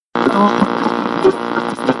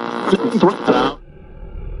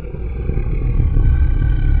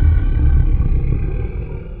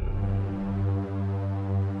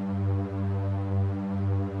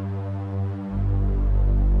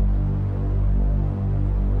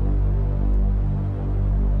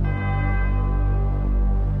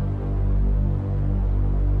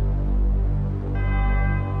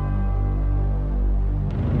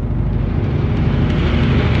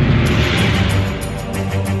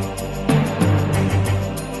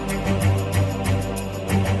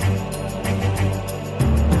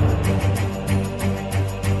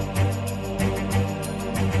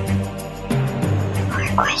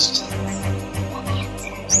Questions and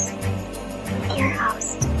answers with your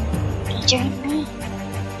host, Adrian Lee.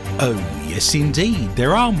 Oh, yes indeed,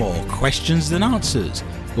 there are more questions than answers,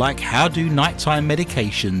 like how do nighttime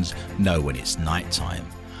medications know when it's nighttime?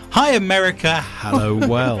 Hi America, hello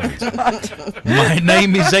world. My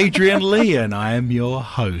name is Adrian Lee and I am your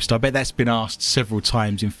host. I bet that's been asked several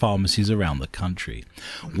times in pharmacies around the country.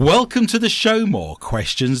 Welcome to the show More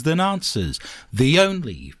Questions Than Answers, the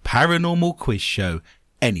only paranormal quiz show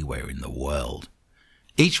anywhere in the world.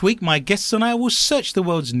 Each week my guests and I will search the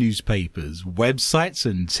world's newspapers, websites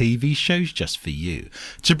and TV shows just for you,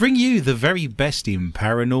 to bring you the very best in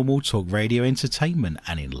paranormal talk radio entertainment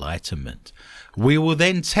and enlightenment. We will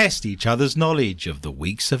then test each other's knowledge of the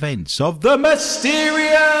week's events of the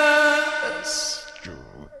mysterious,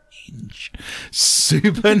 strange,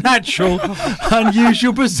 supernatural,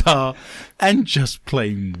 unusual, bizarre, and just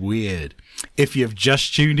plain weird. If you've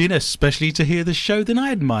just tuned in especially to hear the show, then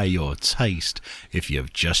I admire your taste. If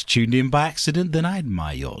you've just tuned in by accident, then I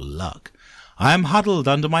admire your luck. I am huddled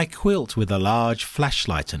under my quilt with a large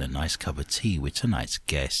flashlight and a nice cup of tea with tonight's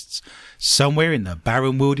guests, somewhere in the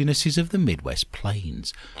barren wildernesses of the Midwest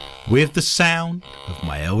Plains, with the sound of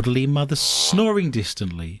my elderly mother snoring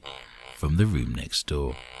distantly from the room next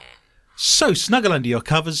door. So snuggle under your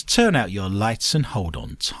covers, turn out your lights and hold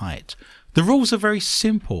on tight. The rules are very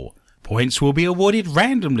simple. Points will be awarded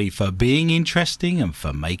randomly for being interesting and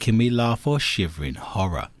for making me laugh or shiver in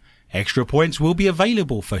horror. Extra points will be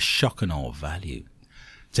available for shock and awe value.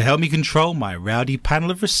 To help me control my rowdy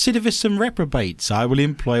panel of recidivists and reprobates, I will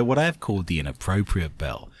employ what I have called the inappropriate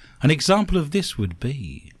bell. An example of this would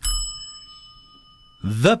be: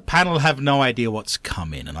 the panel have no idea what's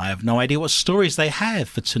coming, and I have no idea what stories they have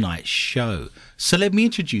for tonight's show. So let me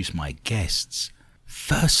introduce my guests.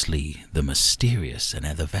 Firstly, the mysterious and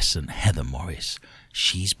effervescent Heather Morris.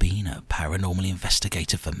 She's been a paranormal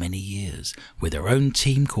investigator for many years, with her own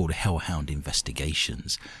team called Hellhound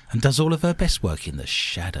Investigations, and does all of her best work in the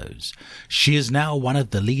shadows. She is now one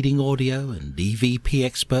of the leading audio and EVP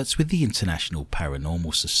experts with the International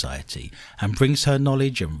Paranormal Society, and brings her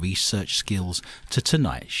knowledge and research skills to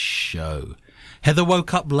tonight's show. Heather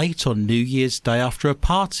woke up late on New Year's Day after a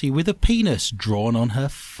party with a penis drawn on her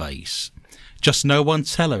face. Just no one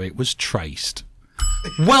tell her it was traced.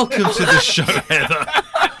 Welcome to the show, Heather.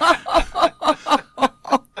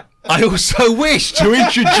 I also wish to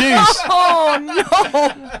introduce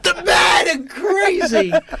the mad and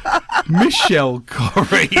crazy Michelle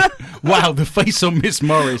Corrie. Wow, the face on Miss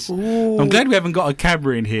Morris. Ooh. I'm glad we haven't got a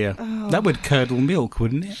camera in here. That would curdle milk,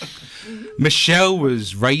 wouldn't it? Michelle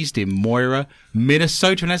was raised in Moira,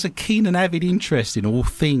 Minnesota, and has a keen and avid interest in all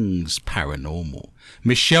things paranormal.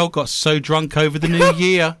 Michelle got so drunk over the new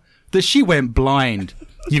year that she went blind.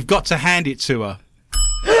 You've got to hand it to her.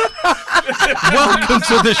 Welcome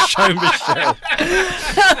to the show, Michelle.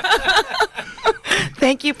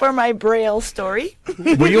 Thank you for my Braille story.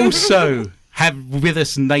 We also have with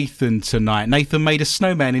us Nathan tonight. Nathan made a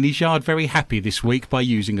snowman in his yard very happy this week by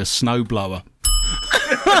using a snowblower.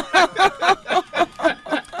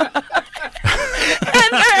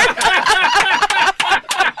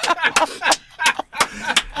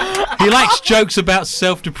 He likes jokes about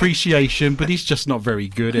self-depreciation, but he's just not very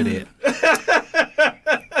good at it.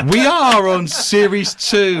 We are on Series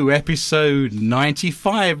 2, Episode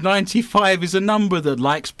 95. 95 is a number that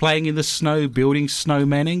likes playing in the snow, building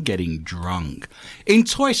snowmen and getting drunk. In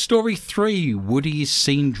Toy Story 3, Woody is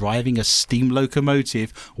seen driving a steam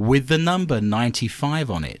locomotive with the number 95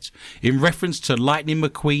 on it, in reference to Lightning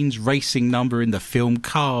McQueen's racing number in the film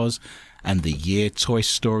Cars and the year Toy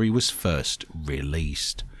Story was first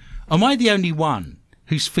released. Am I the only one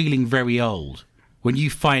who's feeling very old when you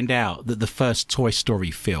find out that the first Toy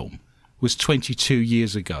Story film was 22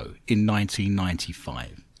 years ago in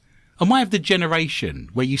 1995? Am I of the generation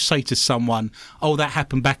where you say to someone, oh, that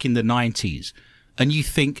happened back in the 90s, and you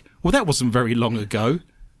think, well, that wasn't very long ago,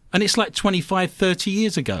 and it's like 25, 30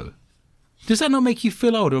 years ago? Does that not make you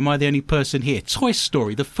feel old, or am I the only person here? Toy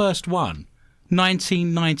Story, the first one,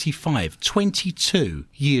 1995, 22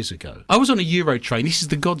 years ago. I was on a Euro train. This is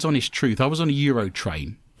the God's honest truth. I was on a Euro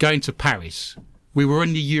train going to Paris. We were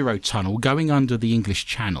in the Eurotunnel going under the English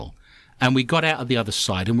Channel, and we got out of the other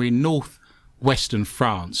side and we're in northwestern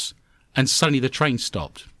France, and suddenly the train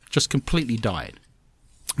stopped, just completely died.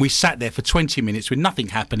 We sat there for 20 minutes with nothing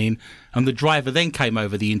happening, and the driver then came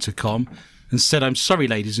over the intercom and said, "I'm sorry,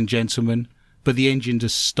 ladies and gentlemen, but the engine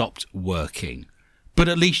just stopped working. But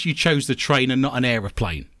at least you chose the train and not an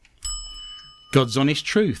aeroplane." God's honest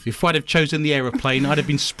truth. If I'd have chosen the aeroplane, I'd have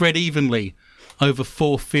been spread evenly over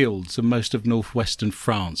 4 fields and most of northwestern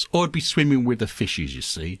France, or I'd be swimming with the fishes, you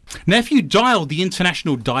see. Now, if you dial the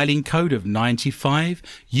international dialing code of 95,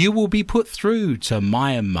 you will be put through to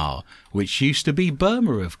Myanmar, which used to be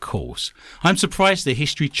Burma, of course. I'm surprised the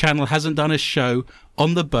History Channel hasn't done a show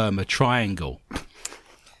on the Burma Triangle.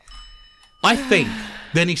 I think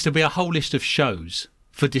there needs to be a whole list of shows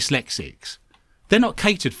for dyslexics. They're not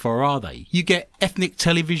catered for, are they? You get ethnic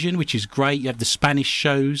television, which is great. You have the Spanish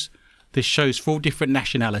shows. There's shows for all different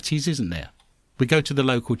nationalities, isn't there? We go to the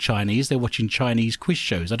local Chinese. They're watching Chinese quiz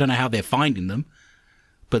shows. I don't know how they're finding them,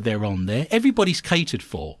 but they're on there. Everybody's catered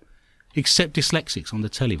for, except dyslexics on the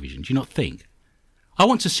television. Do you not think? I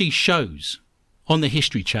want to see shows on the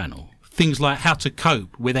History Channel. Things like how to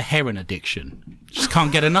cope with a heroin addiction. Just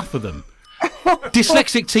can't get enough of them.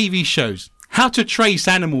 Dyslexic TV shows. How to trace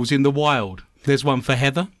animals in the wild. There's one for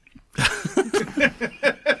Heather.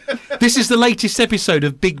 This is the latest episode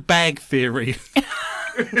of Big Bag Theory.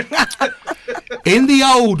 In the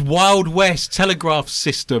old Wild West telegraph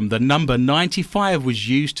system, the number 95 was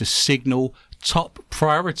used to signal top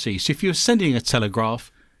priority. So if you were sending a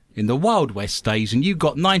telegraph in the Wild West days and you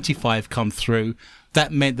got 95 come through,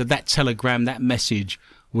 that meant that telegram, that message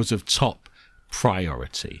was of top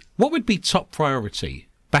priority. What would be top priority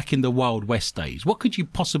back in the Wild West days? What could you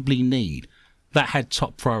possibly need that had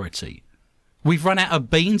top priority? We've run out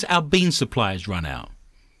of beans. Our bean supply has run out.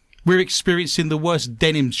 We're experiencing the worst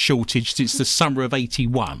denim shortage since the summer of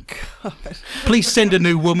 81. God. Please send a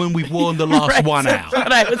new woman. We've worn the last one out. That's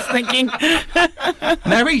what I was thinking.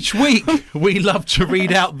 Now, each week, we love to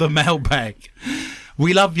read out the mailbag.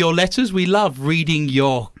 We love your letters. We love reading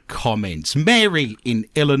your comments. Mary in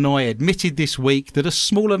Illinois admitted this week that a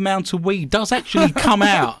small amount of weed does actually come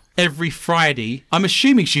out every Friday. I'm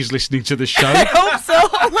assuming she's listening to the show. I hope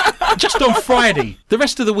so. Just on Friday. The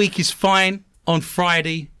rest of the week is fine. On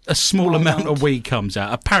Friday, a small amount of weed comes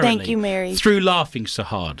out. Apparently. Thank you, Mary. Through laughing so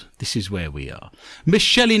hard. This is where we are.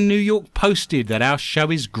 Michelle in New York posted that our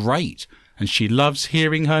show is great and she loves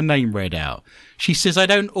hearing her name read out. She says, "I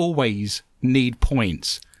don't always need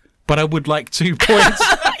points, but I would like 2 points."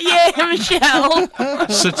 Yeah, Michelle.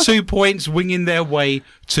 So 2 points winging their way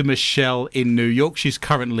to Michelle in New York. She's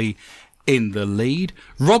currently in the lead.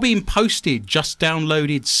 Robin posted, "Just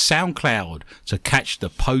downloaded SoundCloud to catch the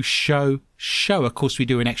post-show show." Of course, we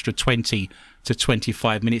do an extra 20 to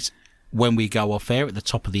 25 minutes when we go off air at the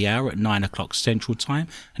top of the hour at 9 o'clock Central Time.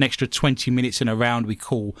 An extra 20 minutes in a round we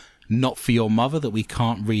call Not For Your Mother that we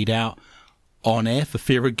can't read out on air for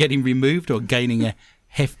fear of getting removed or gaining a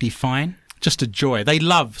hefty fine. Just a joy. They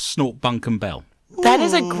love Snort, Bunk and Bell. That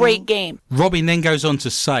is a great game. Robin then goes on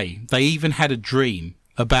to say they even had a dream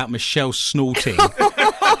about Michelle snorting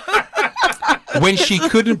when she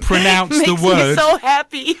couldn't pronounce the Makes word. me so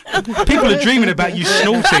happy. People are dreaming about you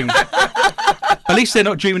snorting. At least they're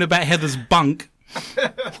not dreaming about Heather's bunk.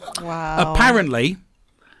 Wow. Apparently,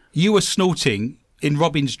 you were snorting in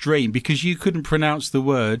Robin's dream because you couldn't pronounce the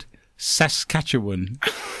word Saskatchewan.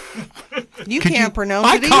 You can't pronounce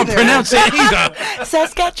I it either. can't pronounce it either.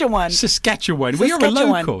 Saskatchewan. Saskatchewan. We are a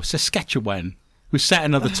local. Saskatchewan. We sat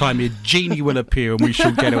another time here. Genie will appear and we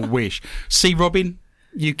shall get a wish. See, Robin,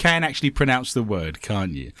 you can actually pronounce the word,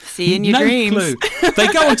 can't you? See in your dreams. Clue. They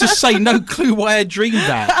go on to say, no clue why I dreamed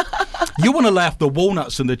that. You want to lay off the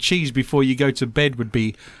walnuts and the cheese before you go to bed would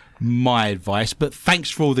be my advice. But thanks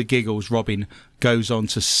for all the giggles, Robin goes on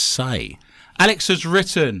to say. Alex has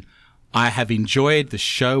written, "I have enjoyed the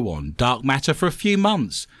show on dark matter for a few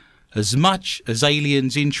months. As much as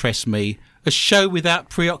aliens interest me, a show without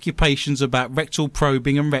preoccupations about rectal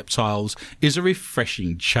probing and reptiles is a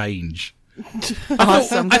refreshing change."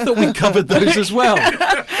 Awesome. I thought we covered those as well.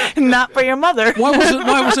 Not for your mother. Why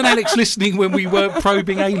wasn't Alex listening when we were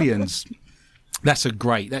probing aliens? That's a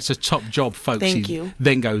top job, folks. Thank He you.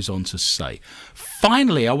 then goes on to say,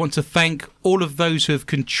 "Finally, I want to thank all of those who have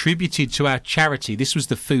contributed to our charity. This was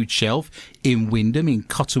the food shelf in Wyndham in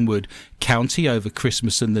Cottonwood County over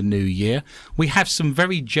Christmas and the New Year. We have some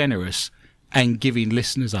very generous and giving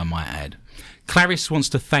listeners, I might add. Clarice wants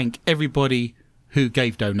to thank everybody who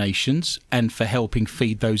gave donations and for helping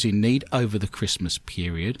feed those in need over the Christmas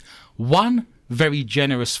period. One very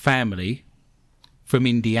generous family from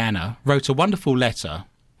Indiana wrote a wonderful letter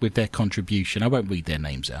with their contribution. I won't read their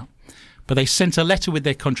names out, but they sent a letter with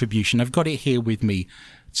their contribution. I've got it here with me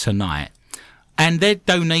tonight. And their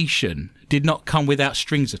donation did not come without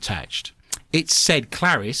strings attached. It said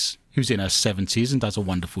Clarice, who's in her 70s and does a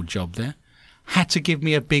wonderful job there, had to give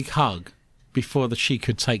me a big hug before she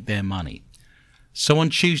could take their money. So on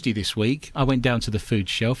Tuesday this week, I went down to the food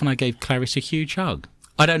shelf and I gave Clarice a huge hug.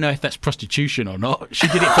 I don't know if that's prostitution or not. She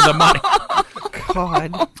did it for the money.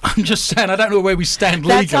 God. I'm just saying, I don't know where we stand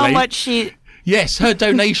legally. That's how much she... Yes, her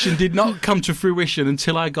donation did not come to fruition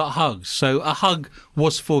until I got hugged. So a hug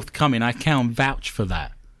was forthcoming. I can vouch for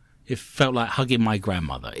that. It felt like hugging my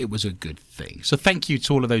grandmother. It was a good thing. So thank you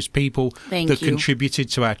to all of those people that contributed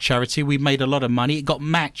to our charity. We made a lot of money. It got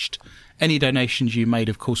matched. Any donations you made,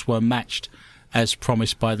 of course, were matched as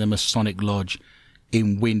promised by the Masonic Lodge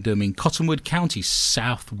in Windham in Cottonwood County,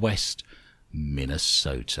 southwest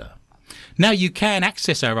Minnesota. Now you can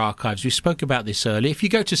access our archives. We spoke about this earlier. If you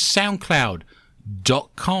go to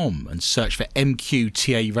soundcloud.com and search for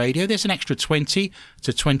MQTA Radio, there's an extra 20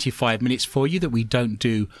 to 25 minutes for you that we don't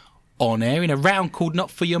do on air in a round called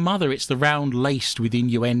Not For Your Mother. It's the round laced with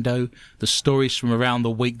innuendo, the stories from around the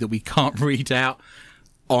week that we can't read out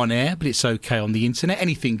on air, but it's okay on the internet.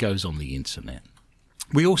 Anything goes on the internet.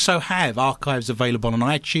 We also have archives available on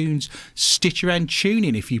iTunes, Stitcher and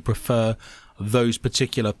TuneIn if you prefer those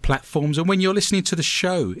particular platforms. And when you're listening to the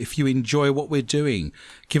show, if you enjoy what we're doing,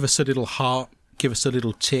 give us a little heart, give us a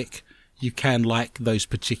little tick. You can like those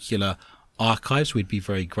particular archives. We'd be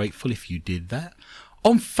very grateful if you did that.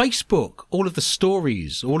 On Facebook, all of the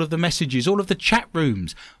stories, all of the messages, all of the chat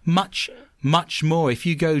rooms, much more. If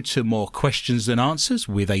you go to More Questions Than Answers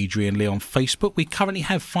with Adrian Lee on Facebook, we currently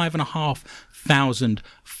have 5,500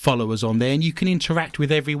 followers on there, and you can interact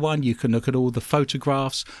with everyone. You can look at all the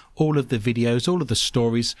photographs, all of the videos, all of the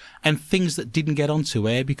stories, and things that didn't get onto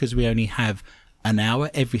air because we only have an hour.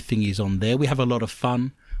 Everything is on there. We have a lot of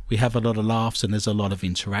fun. We have a lot of laughs, and there's a lot of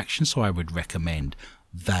interaction, so I would recommend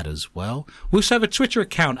that as well. We also have a Twitter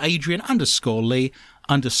account,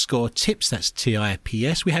 Adrian_Lee_tips. That's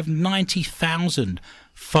TIPS. We have 90,000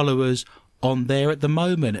 followers on there at the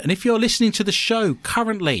moment. And if you're listening to the show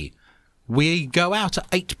currently, we go out at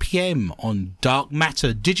 8 p.m. on Dark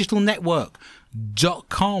Matter Digital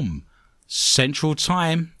Network.com Central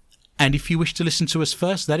Time. And if you wish to listen to us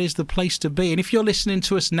first, that is the place to be. And if you're listening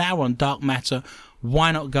to us now on Dark Matter,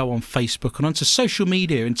 why not go on Facebook and onto social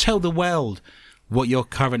media and tell the world what you're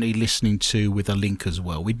currently listening to with a link as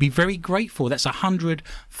well. We'd be very grateful. That's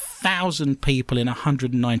 100,000 people in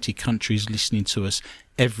 190 countries listening to us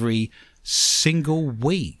every single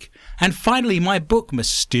week. And finally, my book,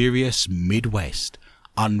 Mysterious Midwest,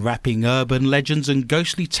 Unwrapping Urban Legends and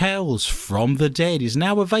Ghostly Tales from the Dead, is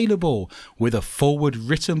now available with a foreword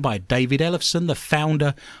written by David Ellefson, the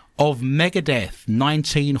founder of Megadeth,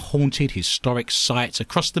 19 haunted historic sites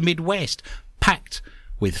across the Midwest, packed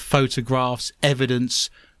with photographs, evidence,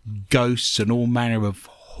 ghosts, and all manner of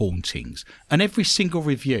hauntings. And every single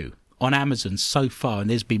review on Amazon so far, and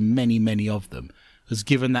there's been many, many of them, has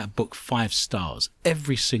given that book 5 stars.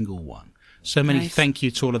 Every single one. So many thank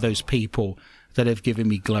you to all of those people that have given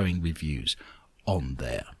me glowing reviews on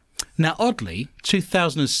there. Now, oddly,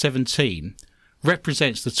 2017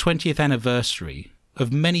 represents the 20th anniversary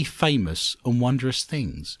of many famous and wondrous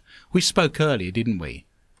things. We spoke earlier, didn't we?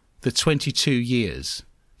 The 22 years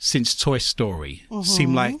since Toy Story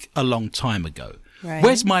seemed like a long time ago. Right.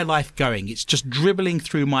 Where's my life going? It's just dribbling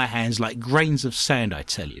through my hands like grains of sand, I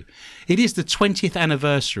tell you. It is the 20th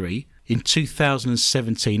anniversary in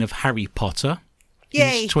 2017 of Harry Potter.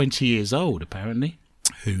 Yay! He's 20 years old, apparently.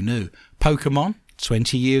 Who knew? Pokemon,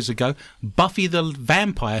 20 years ago. Buffy the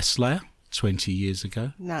Vampire Slayer, 20 years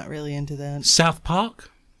ago. Not really into that. South Park.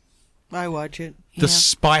 I watch it. The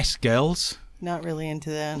Spice Girls. Not really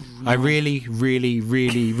into that. I really, really,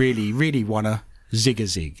 really, really, really want to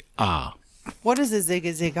zig-a-zig. Ah. What is a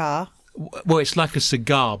zig-a-zig-ah? Well, it's like a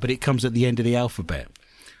cigar, but it comes at the end of the alphabet.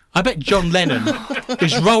 I bet John Lennon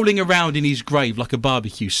is rolling around in his grave like a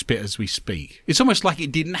barbecue spit as we speak. It's almost like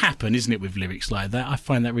it didn't happen, isn't it, with lyrics like that? I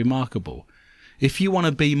find that remarkable. If you want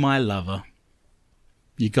to be my lover,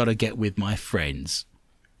 you got to get with my friends.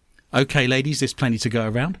 Okay, ladies, there's plenty to go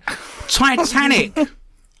around. Titanic!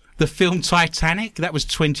 The film Titanic, that was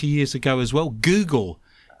 20 years ago as well. Google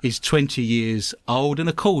is 20 years old. And,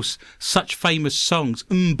 of course, such famous songs,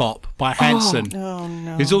 Mbop by Hanson Oh,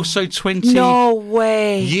 no. is also 20 No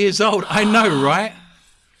way. years old. I know, right?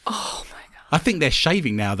 Oh, my God. I think they're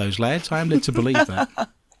shaving now, those lads. I am led to believe that.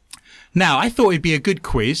 Now, I thought it'd be a good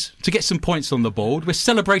quiz to get some points on the board. We're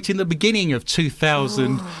celebrating the beginning of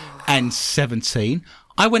 2017.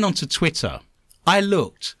 I went onto Twitter. I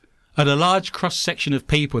looked at a large cross-section of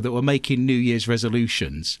people that were making New Year's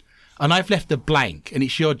resolutions, and I've left a blank, and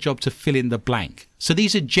it's your job to fill in the blank. So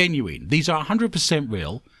these are genuine. These are 100%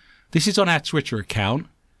 real. This is on our Twitter account,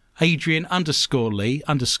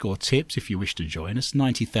 Adrian_Lee_tips, if you wish to join us.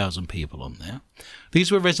 90,000 people on there.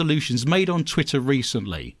 These were resolutions made on Twitter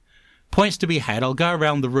recently. Points to be had. I'll go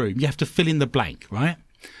around the room. You have to fill in the blank, right?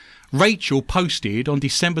 Rachel posted on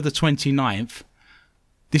December the 29th.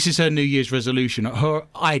 This is her New Year's resolution, her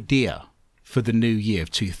idea for the new year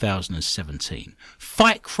of 2017.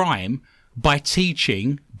 Fight crime by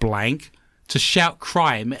teaching blank to shout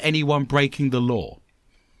crime at anyone breaking the law.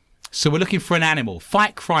 So we're looking for an animal.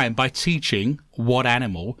 Fight crime by teaching what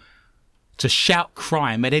animal to shout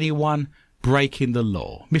crime at anyone breaking the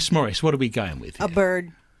law. Miss Morris, what are we going with here? A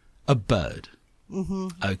bird. A bird. Mm-hmm.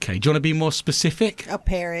 Okay. Do you want to be more specific? A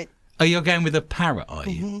parrot. Oh, you're going with a parrot, are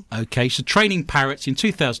you? Mm-hmm. Okay. So training parrots in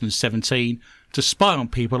 2017 to spy on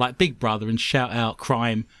people like Big Brother and shout out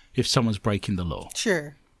crime if someone's breaking the law.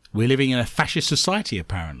 Sure. We're living in a fascist society,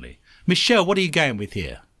 apparently. Michelle, what are you going with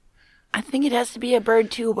here? I think it has to be a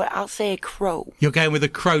bird too, but I'll say a crow. You're going with a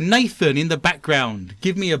crow. Nathan, in the background,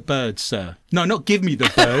 give me a bird, sir. No, not give me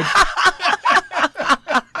the bird.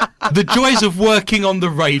 The joys of working on the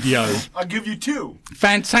radio. I'll give you 2.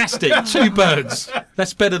 Fantastic. 2 birds.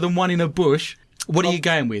 That's better than 1 in a bush. What are you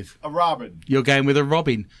going with? A robin. You're going with a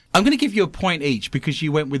robin. I'm going to give you a point each because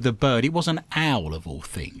you went with the bird. It was an owl, of all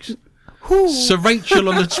things. So Rachel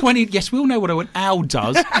on the 20... Yes, we all know what an owl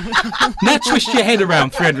does. Now twist your head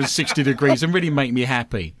around 360 degrees and really make me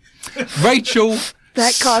happy. Rachel...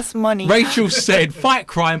 That costs money. Rachel said, fight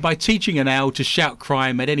crime by teaching an owl to shout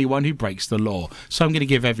crime at anyone who breaks the law. So I'm going to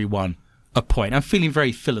give everyone a point. I'm feeling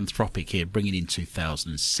very philanthropic here, bringing in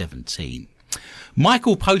 2017.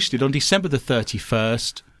 Michael posted on December the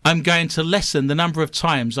 31st, I'm going to lessen the number of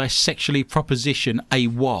times I sexually proposition a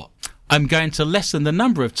what? I'm going to lessen the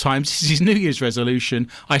number of times, this is his New Year's resolution,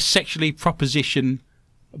 I sexually proposition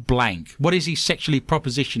blank. What is he sexually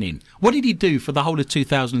propositioning? What did he do for the whole of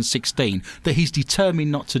 2016 that he's determined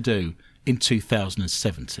not to do in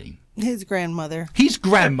 2017? His grandmother. His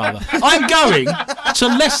grandmother. I'm going to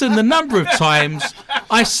lessen the number of times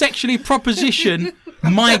I sexually proposition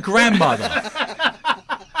my grandmother.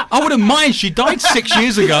 I wouldn't mind, she died 6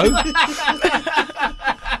 years ago.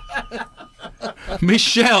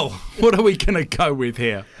 Michelle, what are we going to go with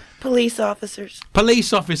here? Police officers.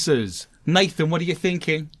 Police officers. Nathan, what are you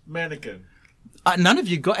thinking? Mannequin. None of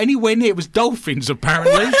you got anywhere near. It was dolphins,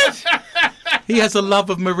 apparently. He has a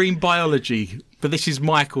love of marine biology. But this is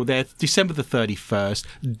Michael there, December the 31st.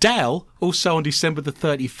 Dal, also on December the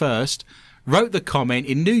 31st, wrote the comment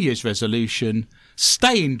in New Year's resolution,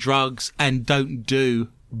 stay in drugs and don't do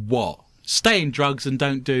what? Stay in drugs and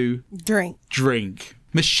don't do... Drink.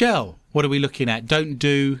 Michelle, what are we looking at? Don't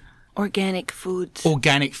do... Organic foods.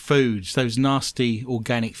 Organic foods, those nasty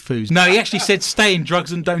organic foods. No, he actually said stay in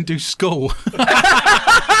drugs and don't do school.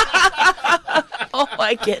 Oh,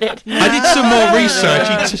 I get it. I did some more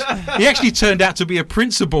research. He actually turned out to be a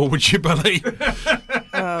principal, would you believe?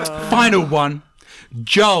 Final one.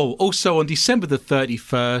 Joel, also on December the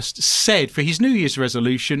 31st, said for his New Year's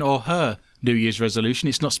resolution, or her New Year's resolution,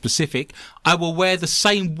 it's not specific, I will wear the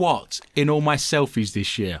same what in all my selfies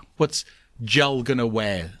this year. What's Joel gonna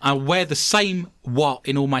wear? I'll wear the same what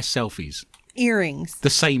in all my selfies? Earrings. The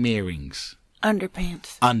same earrings.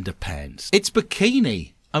 Underpants. It's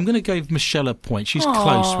bikini. I'm going to give Michelle a point. She's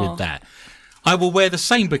close with that. I will wear the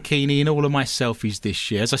same bikini in all of my selfies this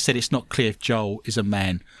year. As I said, it's not clear if Joel is a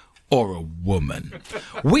man or a woman.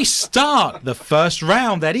 We start the first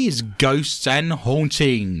round. That is Ghosts and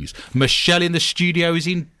Hauntings. Michelle in the studio is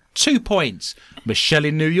in 2 points. Michelle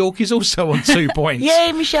in New York is also on 2 points.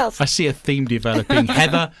 Yay, Michelle. I see a theme developing.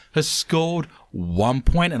 Heather has scored 1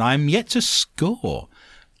 point and I'm yet to score.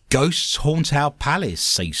 Ghosts haunt our palace,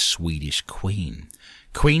 says Swedish Queen.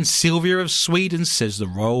 Queen Sylvia of Sweden says the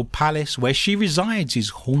royal palace where she resides is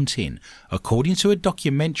haunting, according to a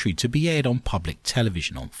documentary to be aired on public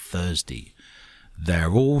television on Thursday.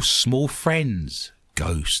 They're all small friends,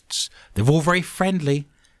 ghosts. They're all very friendly,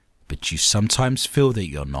 but you sometimes feel that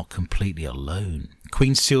you're not completely alone.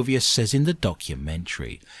 Queen Sylvia says in the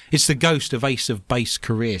documentary. It's the ghost of Ace of Base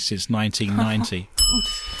career since 1990.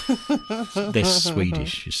 They're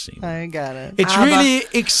Swedish, you see. I got it. It's really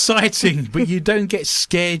exciting, but you don't get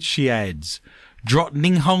scared, she adds.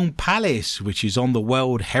 Drottningham Palace, which is on the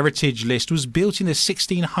World Heritage List, was built in the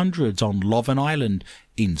 1600s on Loven Island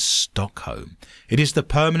in Stockholm. It is the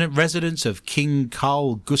permanent residence of King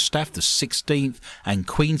Carl Gustaf XVI and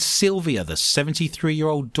Queen Sylvia, the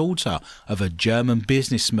 73-year-old daughter of a German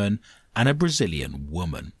businessman and a Brazilian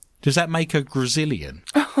woman. Does that make her Brazilian?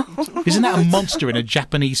 Isn't that a monster in a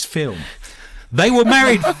Japanese film? They were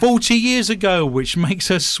married 40 years ago, which makes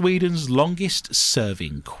her Sweden's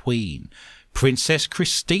longest-serving queen. Princess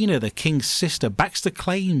Christina, the king's sister, backs the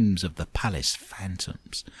claims of the palace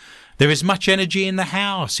phantoms. There is much energy in the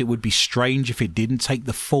house. It would be strange if it didn't take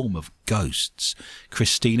the form of ghosts.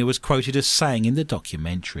 Christina was quoted as saying in the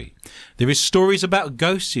documentary, "There is stories about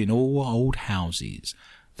ghosts in all old houses.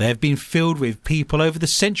 They have been filled with people over the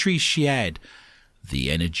centuries," she had.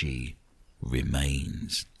 "The energy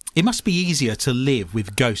remains." It must be easier to live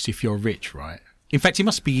with ghosts if you're rich, right? In fact, it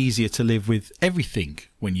must be easier to live with everything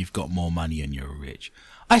when you've got more money and you're rich.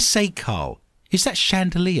 I say, Carl, is that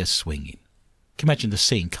chandelier swinging? You can imagine the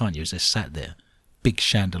scene, can't you, as they're sat there. Big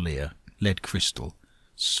chandelier, lead crystal,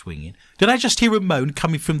 swinging. Did I just hear a moan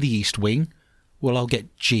coming from the east wing? Well, I'll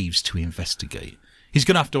get Jeeves to investigate. He's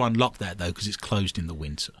going to have to unlock that, though, because it's closed in the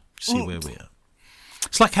winter. See where we are.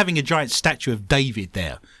 It's like having a giant statue of David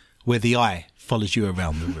there, where the eye follows you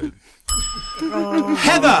around the room.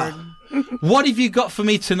 Heather! What have you got for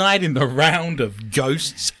me tonight in the round of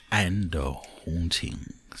ghosts and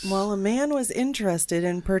hauntings? Well, a man was interested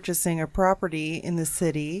in purchasing a property in the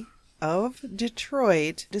city of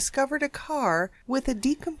Detroit, discovered a car with a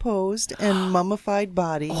decomposed and mummified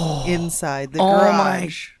body inside the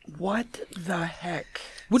garage. What the heck?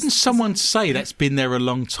 Wouldn't someone say that's been there a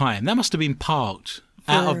long time? That must have been parked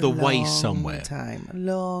out of the way somewhere. A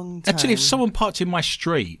long time. Actually, if someone parked in my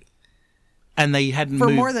street and they hadn't for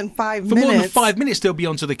moved more than 5 for minutes. more than 5 minutes, they'll be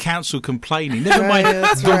onto the council complaining. Never mind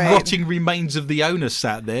That's the right. rotting remains of the owner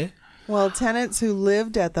sat there. Well, tenants who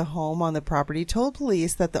lived at the home on the property told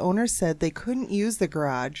police that the owner said they couldn't use the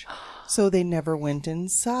garage, so they never went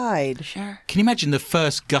inside. Sure. Can you imagine the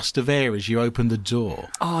first gust of air as you open the door?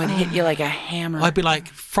 Oh, it hit you like a hammer. I'd be like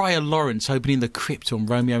Friar Lawrence opening the crypt on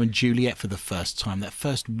Romeo and Juliet for the first time. That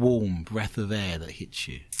first warm breath of air that hits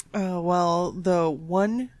you. Well, the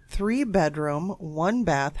 3-bedroom,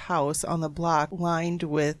 1-bath house on the block lined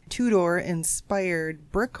with Tudor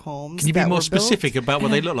inspired brick homes. Can you be that more were built specific about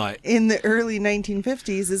what they look like? in the early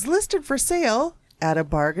 1950s is listed for sale at a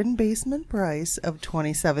bargain basement price of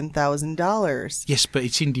 $27,000. Yes, but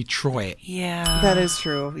it's in Detroit. Yeah. That is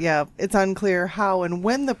true. Yeah. It's unclear how and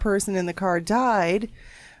when the person in the car died,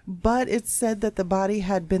 but it's said that the body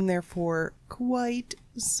had been there for quite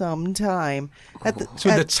some time.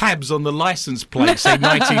 So the tabs on the license plate say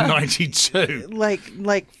 1992.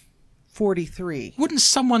 Like 43. Wouldn't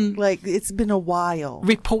someone Like, it's been a while.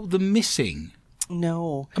 report them missing?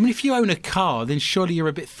 No. I mean, if you own a car, then surely you're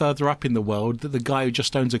a bit further up in the world than the guy who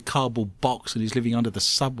just owns a cardboard box and is living under the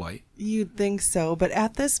subway. You'd think so, but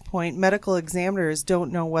at this point, medical examiners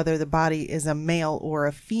don't know whether the body is a male or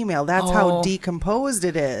a female. That's how decomposed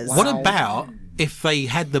it is. What about if they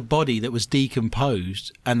had the body that was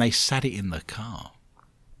decomposed and they sat it in the car?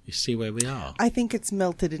 You see where we are? I think it's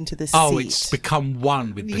melted into the seat. Oh, it's become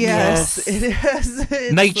one with the Yes, car. it is.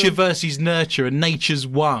 It's Nature versus nurture, and nature's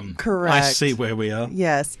one. Correct. I see where we are.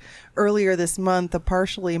 Yes. Earlier this month, a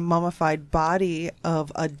partially mummified body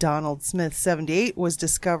of a Donald Smith, 78, was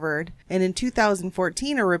discovered. And in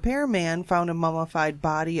 2014, a repairman found a mummified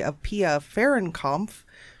body of Pia Fahrenkampf,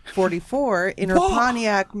 44, in her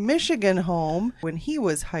Pontiac, Michigan home when he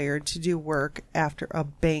was hired to do work after a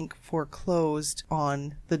bank foreclosed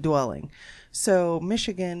on the dwelling. So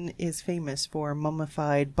Michigan is famous for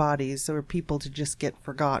mummified bodies or people to just get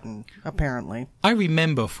forgotten, apparently. I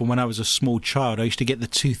remember from when I was a small child, I used to get the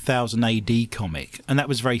 2000 AD comic, and that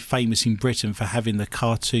was very famous in Britain for having the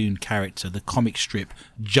cartoon character, the comic strip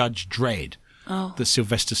Judge Dredd, that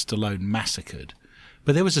Sylvester Stallone massacred.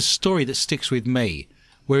 But there was a story that sticks with me,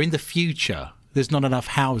 where in the future there's not enough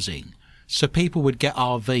housing, so people would get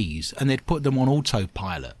RVs and they'd put them on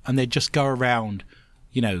autopilot and they'd just go around,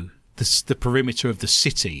 you know, the perimeter of the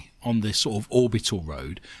city on this sort of orbital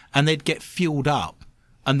road, and they'd get fueled up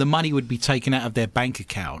and the money would be taken out of their bank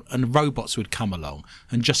account and robots would come along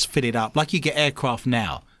and just fill it up. Like you get aircraft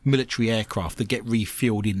now, military aircraft that get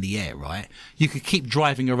refueled in the air, right? You could keep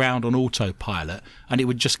driving around on autopilot and it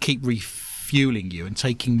would just keep refueling you and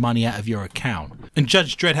taking money out of your account. And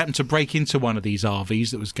Judge Dredd happened to break into one of these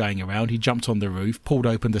RVs that was going around. He jumped on the roof, pulled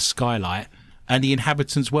open the skylight, and the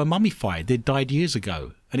inhabitants were mummified. They'd died years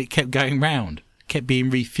ago, and it kept going round, kept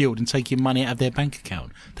being refueled and taking money out of their bank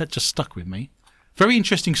account. That just stuck with me. Very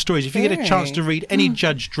interesting stories. If you get a chance to read any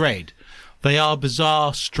Judge Dredd, They are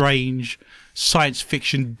bizarre, strange, science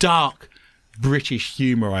fiction, dark British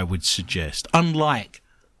humour, I would suggest. Unlike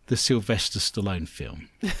the Sylvester Stallone film,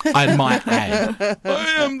 I might add.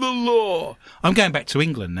 I am the law. I'm going back to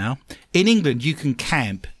England now. In England, you can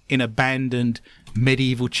camp in abandoned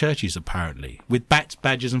medieval churches, apparently, with bats,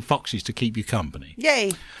 badgers and foxes to keep you company.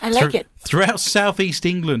 Yay. I like it. Throughout southeast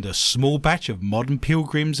England, a small batch of modern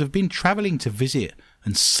pilgrims have been travelling to visit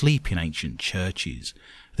and sleep in ancient churches.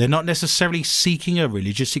 They're not necessarily seeking a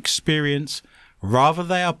religious experience, rather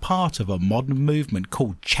they are part of a modern movement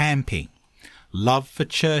called champing. Love for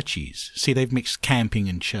churches. See, they've mixed camping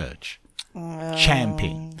and church.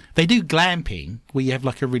 Champing. They do glamping, where you have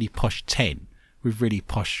like a really posh tent with really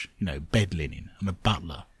posh, bed linen and a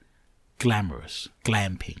butler. Glamorous.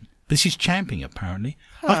 Glamping. This is champing, apparently.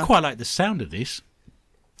 I quite like the sound of this.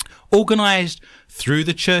 Organised through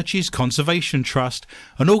the Church's Conservation Trust,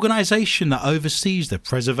 an organisation that oversees the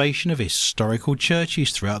preservation of historical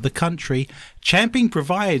churches throughout the country, champing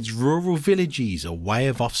provides rural villages a way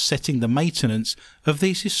of offsetting the maintenance of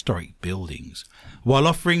these historic buildings, while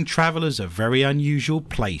offering travellers a very unusual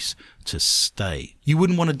place to stay. You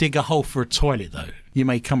wouldn't want to dig a hole for a toilet, though. You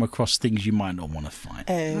may come across things you might not want to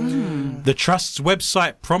find. The Trust's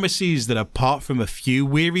website promises that apart from a few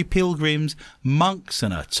weary pilgrims, monks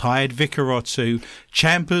and a tired vicar or two,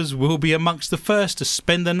 champers will be amongst the first to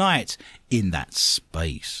spend the night in that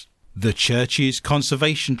space. The Church's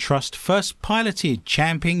Conservation Trust first piloted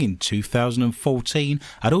champing in 2014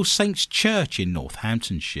 at All Saints Church in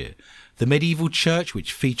Northamptonshire. The medieval church,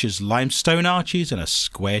 which features limestone arches and a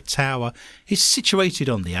square tower, is situated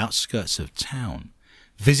on the outskirts of town.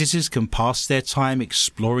 Visitors can pass their time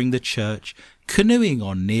exploring the church, canoeing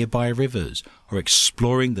on nearby rivers, or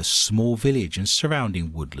exploring the small village and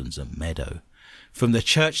surrounding woodlands and meadow. From the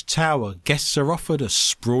church tower, guests are offered a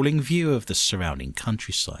sprawling view of the surrounding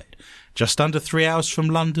countryside. Just under 3 hours from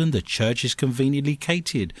London, the church is conveniently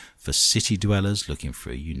catered for city dwellers looking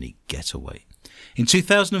for a unique getaway. In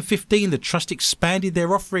 2015, the Trust expanded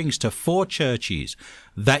their offerings to 4 churches.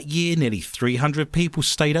 That year, nearly 300 people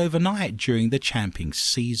stayed overnight during the champing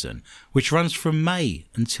season, which runs from May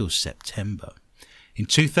until September. In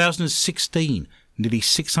 2016, nearly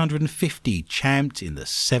 650 champed in the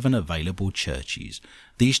 7 available churches.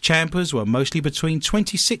 These champers were mostly between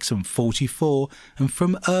 26 and 44 and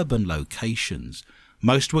from urban locations.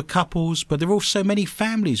 Most were couples, but there are also many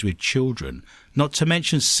families with children, not to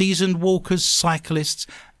mention seasoned walkers, cyclists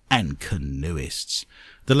and canoeists.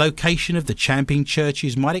 The location of the champing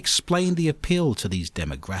churches might explain the appeal to these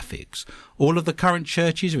demographics. All of the current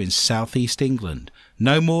churches are in southeast England,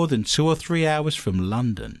 no more than 2 or 3 hours from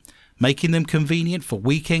London, making them convenient for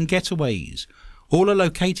weekend getaways. All are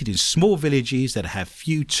located in small villages that have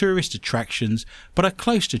few tourist attractions, but are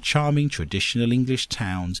close to charming traditional English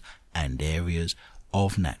towns and areas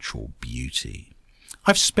of natural beauty.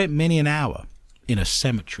 I've spent many an hour in a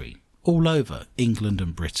cemetery all over England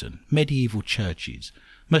and Britain, medieval churches,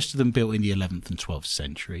 most of them built in the 11th and 12th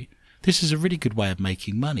century. This is a really good way of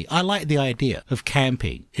making money. I like the idea of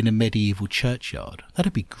camping in a medieval churchyard.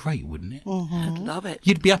 That'd be great, wouldn't it? I'd love it.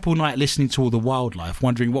 You'd be up all night listening to all the wildlife,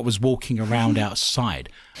 wondering what was walking around outside.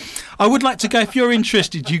 I would like to go, if you're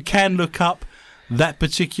interested, you can look up that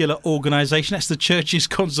particular organisation. That's the Church's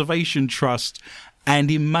Conservation Trust.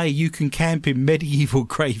 And in May, you can camp in medieval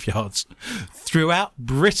graveyards throughout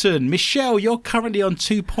Britain. Michelle, you're currently on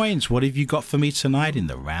 2 points. What have you got for me tonight in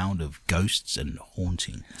the round of ghosts and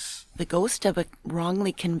hauntings? The ghost of a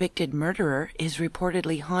wrongly convicted murderer is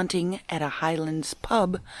reportedly haunting at a Highlands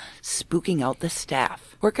pub, spooking out the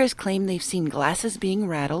staff. Workers claim they've seen glasses being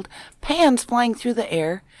rattled, pans flying through the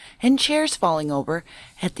air, and chairs falling over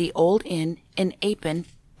at the Old Inn in Appin,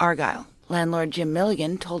 Argyll. Landlord Jim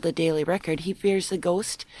Milligan told the Daily Record he fears the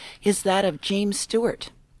ghost is that of James Stewart.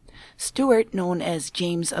 Stewart, known as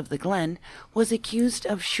James of the Glen, was accused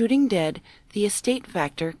of shooting dead the estate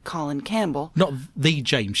factor Colin Campbell. Not the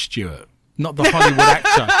James Stewart, not the Hollywood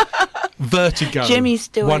actor. Vertigo, Jimmy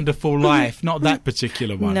Stewart. Wonderful Life, not that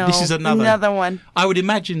particular one. No, this is another one. I would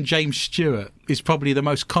imagine James Stewart is probably the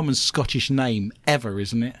most common Scottish name ever,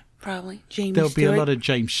 isn't it? Probably. James There'll Stewart. be a lot of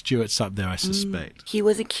James Stewarts up there, I suspect. He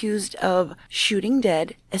was accused of shooting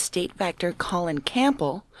dead estate factor Colin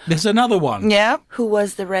Campbell. There's another one. Yeah. Who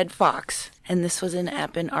was the Red Fox. And this was in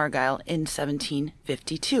Appin, Argyll in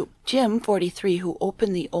 1752. Jim, 43, who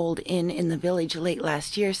opened the Old Inn in the village late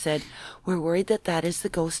last year, said, "We're worried that is the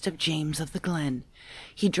ghost of James of the Glen.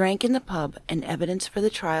 He drank in the pub, and evidence for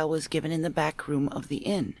the trial was given in the back room of the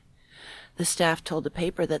inn." The staff told the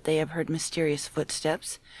paper that they have heard mysterious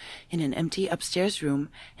footsteps in an empty upstairs room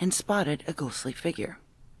and spotted a ghostly figure.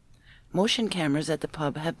 Motion cameras at the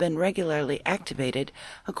pub have been regularly activated,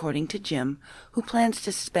 according to Jim, who plans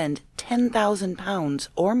to spend £10,000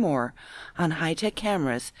 or more on high-tech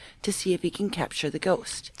cameras to see if he can capture the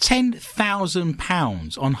ghost.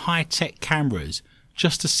 £10,000 on high-tech cameras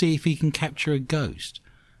just to see if he can capture a ghost.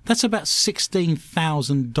 That's about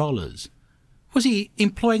 $16,000. Was he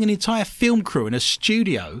employing an entire film crew in a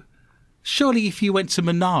studio? Surely if you went to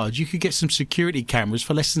Menards, you could get some security cameras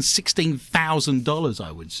for less than $16,000,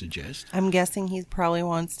 I would suggest. I'm guessing he probably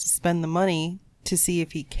wants to spend the money to see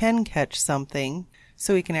if he can catch something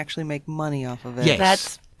so he can actually make money off of it.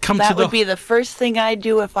 Yes. That would be the first thing I'd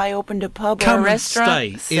do if I opened a pub or a restaurant. Say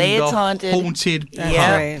it's the haunted. Haunted pub.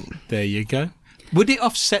 Yeah. Right. There you go. Would it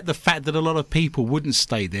offset the fact that a lot of people wouldn't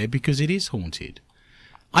stay there because it is haunted?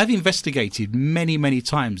 I've investigated many, many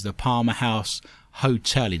times the Palmer House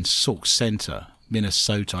Hotel in Sauk Centre,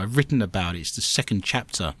 Minnesota. I've written about it. It's the second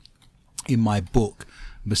chapter in my book,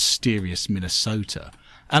 Mysterious Minnesota.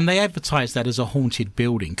 And they advertise that as a haunted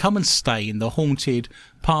building. Come and stay in the haunted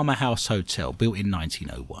Palmer House Hotel, built in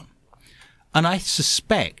 1901. And I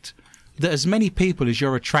suspect that as many people as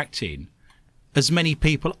you're attracting, as many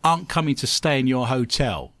people aren't coming to stay in your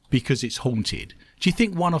hotel because it's haunted. Do you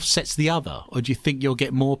think one offsets the other, or do you think you'll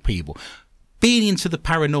get more people? Being into the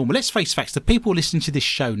paranormal, let's face facts, the people listening to this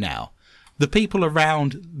show now, the people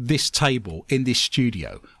around this table in this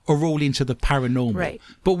studio are all into the paranormal. Right.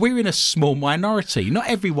 But we're in a small minority. Not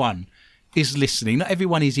everyone is listening. Not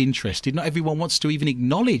everyone is interested. Not everyone wants to even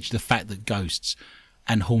acknowledge the fact that ghosts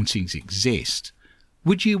and hauntings exist.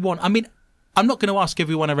 Would you want... I mean, I'm not going to ask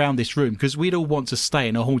everyone around this room because we'd all want to stay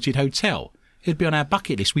in a haunted hotel. It'd be on our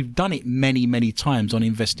bucket list. We've done it many, many times on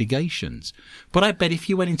investigations. But I bet if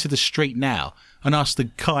you went into the street now and asked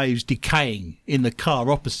the guy who's decaying in the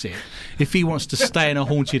car opposite if he wants to stay in a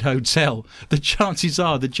haunted hotel, the chances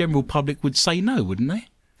are the general public would say no, wouldn't they?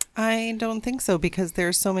 I don't think so, because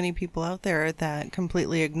there's so many people out there that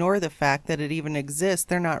completely ignore the fact that it even exists.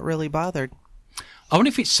 They're not really bothered. I wonder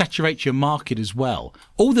if it saturates your market as well.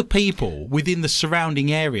 All the people within the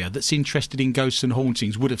surrounding area that's interested in ghosts and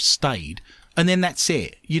hauntings would have stayed, and then that's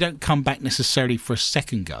it. You don't come back necessarily for a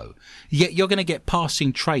second go. Yet you're going to get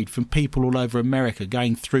passing trade from people all over America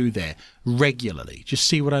going through there regularly. Just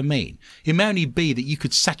see what I mean? It may only be that you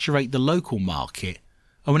could saturate the local market,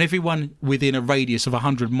 and when everyone within a radius of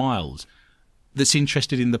 100 miles that's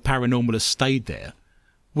interested in the paranormal has stayed there,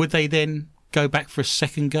 would they then go back for a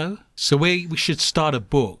second go? So we should start a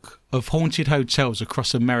book of haunted hotels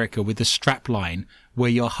across America with a strapline where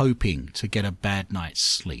you're hoping to get a bad night's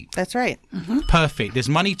sleep. That's right. Perfect. There's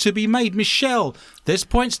money to be made. Michelle, there's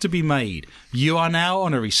points to be made. You are now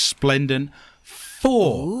on a resplendent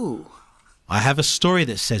 4. Ooh. I have a story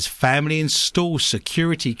that says family installs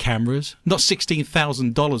security cameras, not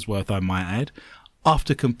 $16,000 worth, I might add,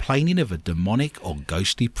 after complaining of a demonic or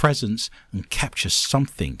ghostly presence and captures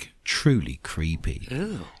something truly creepy.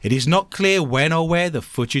 Ew. It is not clear when or where the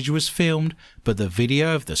footage was filmed, but the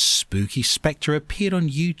video of the spooky spectre appeared on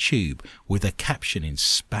YouTube with a caption in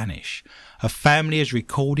Spanish. A family has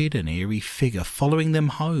recorded an eerie figure following them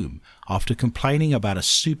home after complaining about a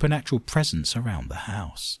supernatural presence around the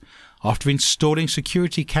house. After installing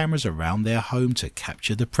security cameras around their home to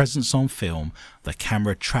capture the presence on film, the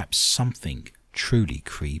camera traps something truly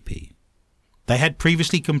creepy. They had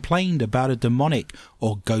previously complained about a demonic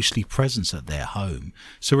or ghostly presence at their home,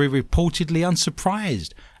 so were reportedly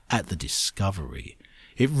unsurprised at the discovery.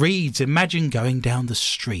 It reads, imagine going down the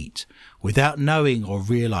street without knowing or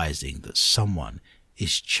realizing that someone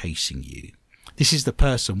is chasing you. This is the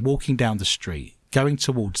person walking down the street, going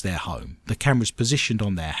towards their home. The camera's positioned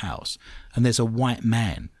on their house, and there's a white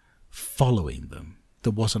man following them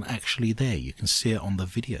that wasn't actually there. You can see it on the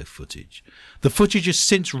video footage. The footage has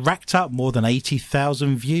since racked up more than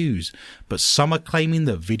 80,000 views, but some are claiming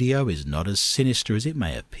the video is not as sinister as it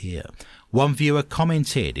may appear. One viewer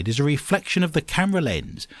commented, it is a reflection of the camera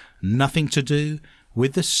lens, nothing to do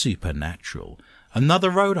with the supernatural. Another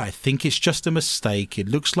wrote, I think it's just a mistake. It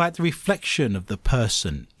looks like the reflection of the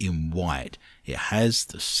person in white. It has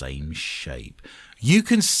the same shape. You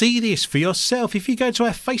can see this for yourself if you go to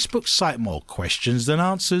our Facebook site, More Questions Than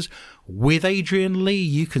Answers with Adrian Lee.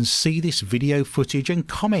 You can see this video footage and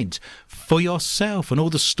comment for yourself, and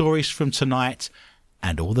all the stories from tonight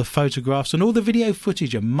and all the photographs and all the video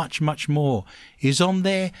footage and much, much more is on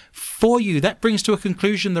there for you. That brings to a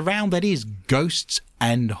conclusion the round that is ghosts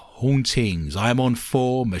and hauntings. I'm on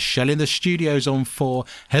 4, Michelle in the studio's on 4,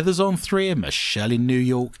 Heather's on 3, and Michelle in New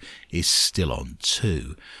York is still on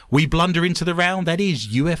 2. We blunder into the round that is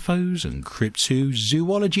UFOs and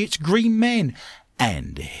cryptozoology. It's green men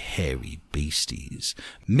and hairy beasties.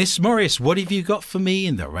 Miss Morris, what have you got for me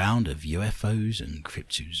in the round of UFOs and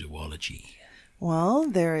cryptozoology? Well,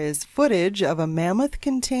 there is footage of a mammoth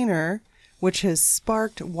container which has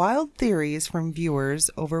sparked wild theories from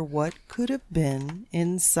viewers over what could have been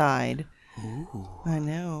inside. Ooh. I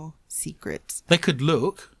know. Secrets. They could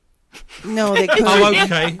look. No, they couldn't. Oh,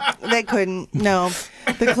 okay. They couldn't. No.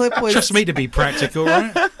 The clip was... Just me to be practical,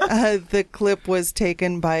 right? The clip was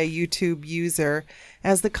taken by a YouTube user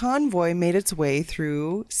as the convoy made its way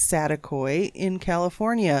through Saticoy in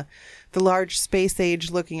California. The large space-age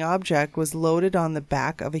looking object was loaded on the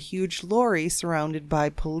back of a huge lorry surrounded by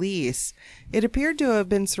police. It appeared to have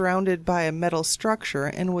been surrounded by a metal structure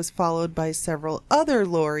and was followed by several other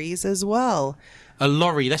lorries as well. A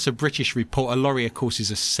lorry, that's a British report. A lorry, of course,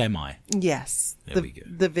 is a semi. Yes. There we go.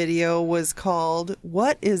 The video was called,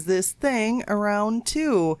 "What is this thing around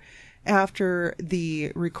to?" after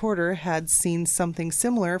the recorder had seen something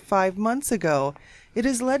similar 5 months ago. It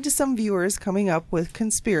has led to some viewers coming up with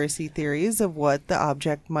conspiracy theories of what the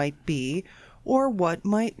object might be or what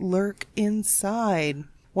might lurk inside.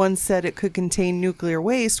 One said it could contain nuclear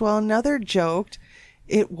waste, while another joked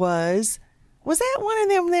it was that one of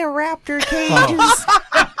them there raptor cages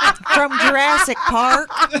from Jurassic Park?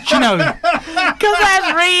 You know, Because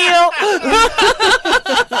that's real.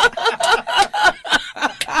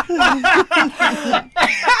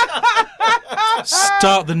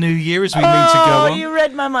 start the new year as we mean to go Oh, on. you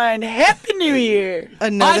read my mind. Happy New Year.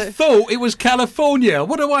 I thought it was California.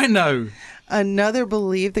 What do I know? Another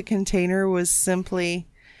believed the container was simply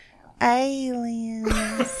aliens.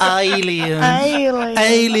 Aliens.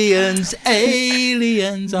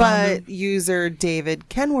 But user David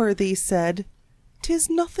Kenworthy said, "'Tis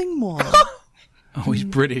nothing more Oh, he's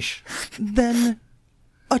British. than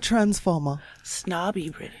a transformer. Snobby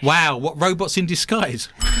British. Wow, what robots in disguise?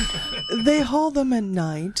 They haul them at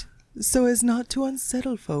night so as not to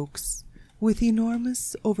unsettle folks with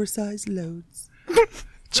enormous oversized loads."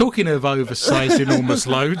 Talking of oversized, enormous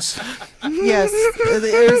loads. Yes,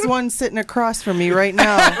 there's one sitting across from me right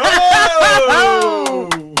now.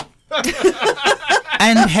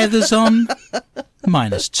 And Heather's on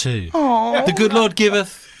 -2. The good Lord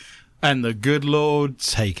giveth, and the good Lord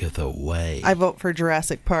taketh away. I vote for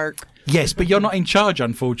Jurassic Park. Yes, but you're not in charge,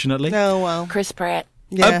 unfortunately. Oh, well. Chris Pratt.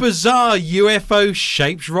 Yeah. A bizarre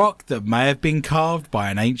UFO-shaped rock that may have been carved by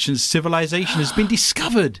an ancient civilization has been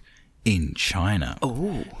discovered in China.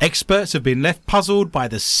 Ooh. Experts have been left puzzled by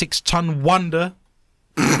the 6-ton wonder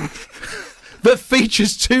that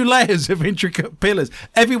features 2 layers of intricate pillars.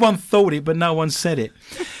 Everyone thought it, but no one said it.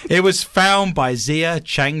 It was found by Zia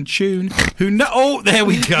Changchun, who... Oh, there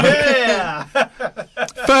we go. Yeah.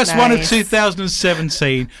 First one of Nice.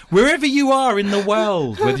 2017. Wherever you are in the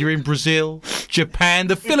world, whether you're in Brazil, Japan,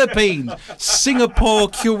 the Philippines, Singapore,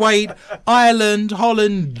 Kuwait, Ireland,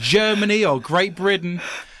 Holland, Germany, or Great Britain,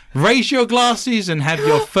 raise your glasses and have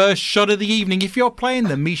your first shot of the evening if you're playing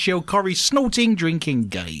the Michel Corrie snorting drinking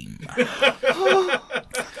game.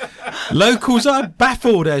 Locals are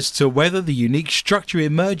baffled as to whether the unique structure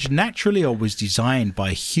emerged naturally or was designed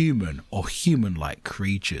by human or human-like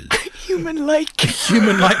creatures. Human-like.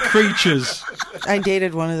 Human-like creatures. I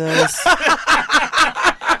dated one of those.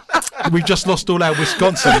 We've just lost all our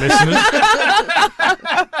Wisconsin listeners.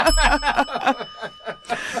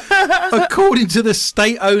 According to the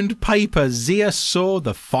state-owned paper, Zia saw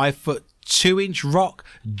the 5'2" rock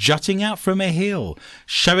jutting out from a hill.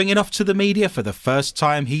 Showing it off to the media for the first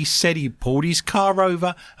time, he said he pulled his car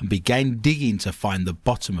over and began digging to find the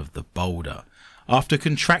bottom of the boulder. After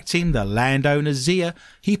contracting the landowner Zia,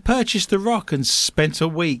 he purchased the rock and spent a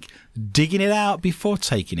week digging it out before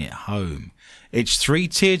taking it home. Its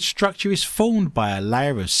 3-tiered structure is formed by a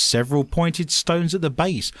layer of several pointed stones at the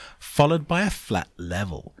base, followed by a flat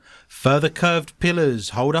level. Further curved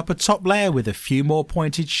pillars hold up a top layer with a few more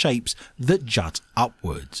pointed shapes that jut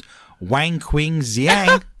upwards. Wang Qing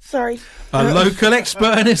Xiang, Sorry. a local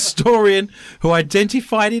expert and historian who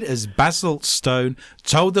identified it as basalt stone,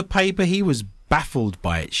 told the paper he was baffled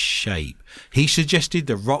by its shape. He suggested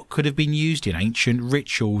the rock could have been used in ancient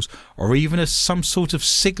rituals or even as some sort of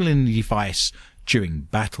signaling device during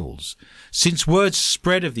battles. Since word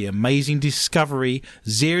spread of the amazing discovery,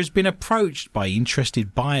 Zia has been approached by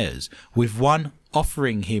interested buyers, with one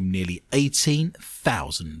offering him nearly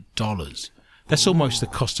 $18,000. That's almost the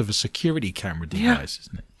cost of a security camera device,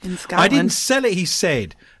 isn't it? In I Scotland. didn't sell it, he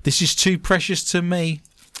said. This is too precious to me.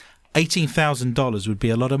 $18,000 would be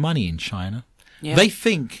a lot of money in China. Yeah. They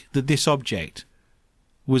think that this object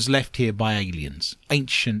was left here by aliens,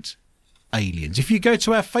 ancient aliens. If you go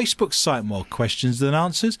to our Facebook site, More Questions Than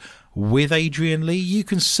Answers, with Adrian Lee, you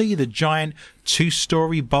can see the giant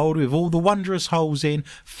 2-story boulder with all the wondrous holes in,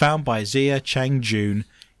 found by Zia Changjun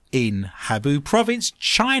in Habu Province,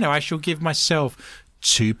 China. I shall give myself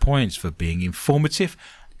 2 points for being informative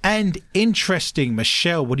and interesting.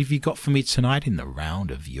 Michelle, what have you got for me tonight in the round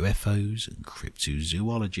of UFOs and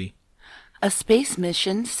cryptozoology? A space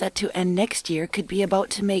mission set to end next year could be about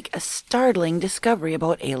to make a startling discovery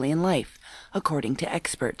about alien life, according to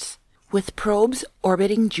experts. With probes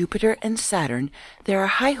orbiting Jupiter and Saturn, there are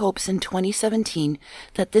high hopes in 2017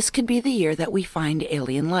 that this could be the year that we find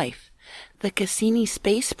alien life. The Cassini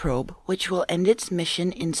space probe, which will end its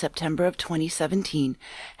mission in September of 2017,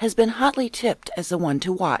 has been hotly tipped as the one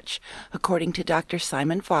to watch, according to Dr.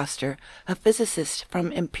 Simon Foster, a physicist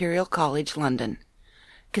from Imperial College London.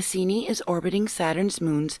 Cassini is orbiting Saturn's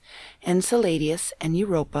moons Enceladus and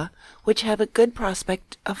Europa, which have a good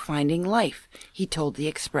prospect of finding life, he told the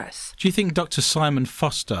Express. Do you think Dr. Simon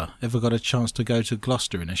Foster ever got a chance to go to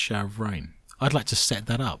Gloucester in a shower of rain? I'd like to set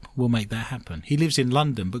that up. We'll make that happen. He lives in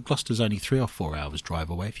London, but Gloucester's only 3 or 4 hours drive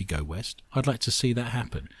away if you go west. I'd like to see that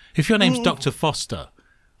happen. If your name's Dr. Foster,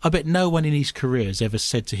 I bet no one in his career has ever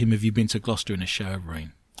said to him, have you been to Gloucester in a shower of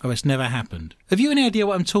rain? Oh, it's never happened. Have you any idea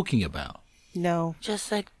what I'm talking about? No.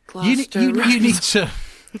 Just like Gloucester. You need to...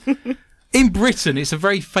 In Britain, it's a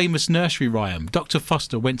very famous nursery rhyme. Dr.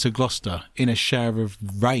 Foster went to Gloucester in a shower of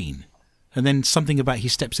rain. And then something about he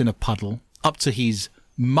steps in a puddle, up to his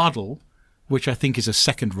muddle, which I think is a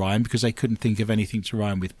second rhyme because they couldn't think of anything to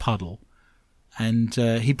rhyme with puddle. And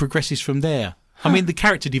he progresses from there. I mean, the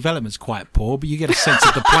character development's quite poor, but you get a sense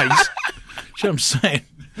of the place. You know what I'm saying?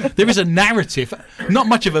 There is a narrative, not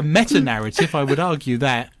much of a meta-narrative, I would argue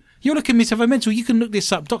that. You're looking at me mental. You can look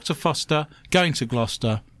this up. Dr. Foster going to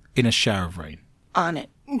Gloucester in a shower of rain. On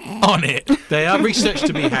it. On it. There are research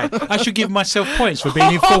to be had. I should give myself points for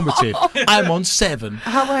being informative. I'm on 7.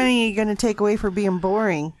 How many are you going to take away for being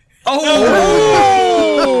boring? Oh!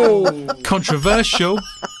 Controversial.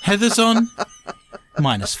 Heather's on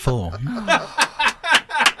 -4.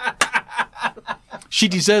 She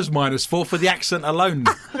deserves -4 for the accent alone.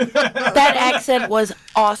 That accent was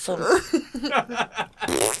awesome.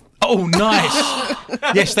 Oh, nice.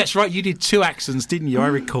 Yes, that's right. You did 2 accents, didn't you? I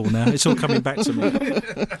recall now. It's all coming back to me.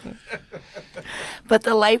 But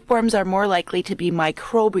the life forms are more likely to be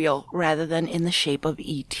microbial rather than in the shape of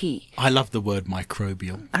E.T. I love the word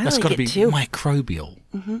microbial. I That's like got to it be too. microbial.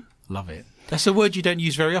 Mm-hmm. Love it. That's a word you don't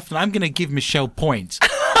use very often. I'm going to give Michelle points.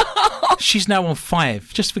 She's now on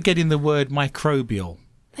 5 just for getting the word microbial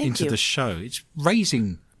into the show. It's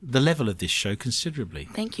raising the level of this show considerably.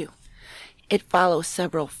 Thank you. It follows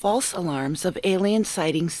several false alarms of alien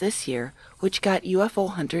sightings this year, which got UFO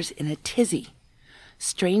hunters in a tizzy.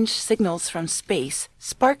 Strange signals from space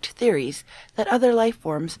sparked theories that other life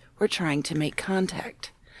forms were trying to make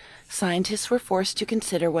contact. Scientists were forced to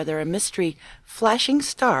consider whether a mystery flashing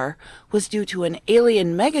star was due to an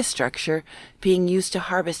alien megastructure being used to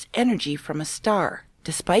harvest energy from a star.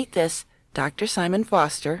 Despite this, Dr. Simon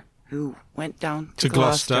Foster, who went down to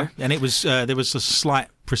Gloucester, and it was there was a slight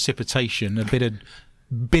precipitation, a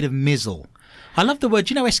bit of mizzle. I love the word.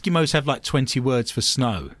 You know, Eskimos have like 20 words for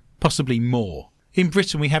snow, possibly more. In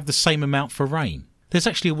Britain, we have the same amount for rain. There's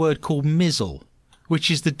actually a word called mizzle, which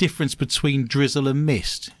is the difference between drizzle and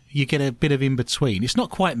mist. You get a bit of in between. It's not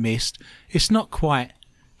quite mist. It's not quite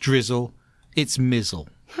drizzle. It's mizzle.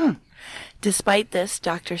 Despite this,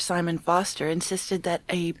 Dr. Simon Foster insisted that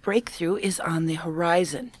a breakthrough is on the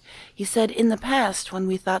horizon. He said, in the past, when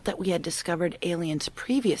we thought that we had discovered aliens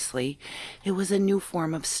previously, it was a new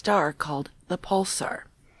form of star called the pulsar.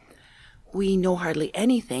 We know hardly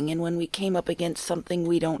anything, and when we came up against something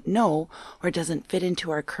we don't know or doesn't fit into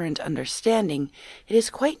our current understanding, it is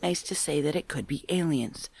quite nice to say that it could be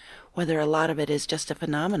aliens, whether a lot of it is just a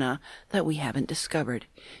phenomena that we haven't discovered.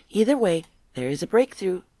 Either way, there is a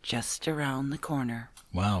breakthrough just around the corner.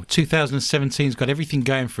 Wow, 2017's got everything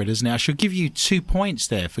going for it, isn't it? I should give you 2 points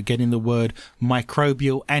there for getting the word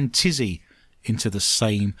microbial and tizzy into the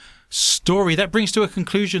same story. That brings to a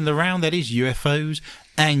conclusion the round that is UFOs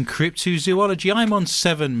and cryptozoology. I'm on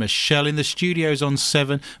 7. Michelle in the studio's on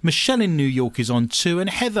 7. Michelle in New York is on 2. And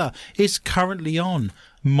Heather is currently on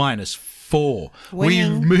 -4. We're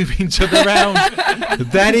moving to the round.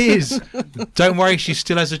 That is. Don't worry, she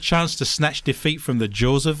still has a chance to snatch defeat from the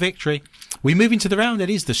jaws of victory. We move into the round that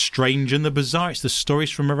is the strange and the bizarre. It's the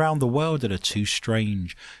stories from around the world that are too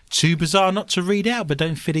strange, too bizarre not to read out, but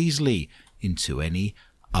don't fit easily into any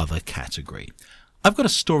other category. I've got a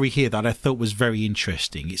story here that I thought was very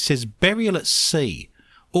interesting. It says burial at sea.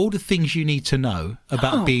 All the things you need to know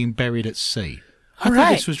about being buried at sea. I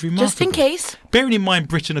thought this was remarkable. Just in case. Bearing in mind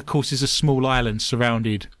Britain, of course, is a small island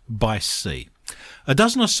surrounded by sea. A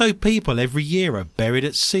dozen or so people every year are buried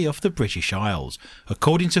at sea off the British Isles,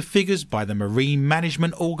 according to figures by the Marine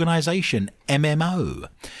Management Organisation, MMO.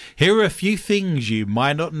 Here are a few things you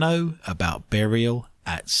might not know about burial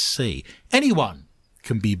at sea. Anyone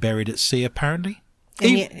can be buried at sea, apparently.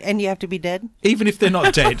 And you have to be dead? Even if they're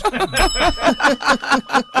not dead.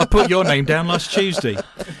 I put your name down last Tuesday.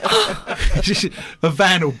 A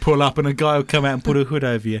van will pull up and a guy will come out and put a hood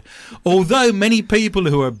over you. Although many people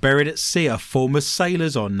who are buried at sea are former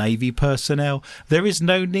sailors or Navy personnel, there is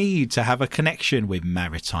no need to have a connection with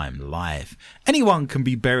maritime life. Anyone can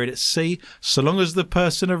be buried at sea so long as the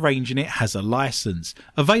person arranging it has a licence,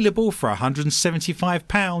 available for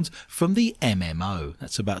 £175 from the MMO.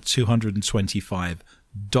 That's about $225.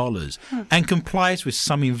 And complies with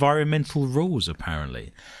some environmental rules,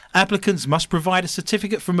 apparently. Applicants must provide a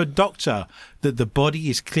certificate from a doctor that the body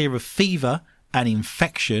is clear of fever and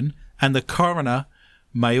infection, and the coroner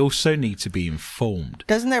may also need to be informed.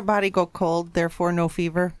 Doesn't their body go cold, therefore no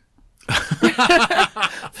fever? Fever.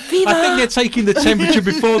 I think they're taking the temperature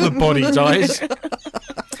before the body dies.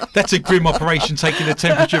 That's a grim operation, taking the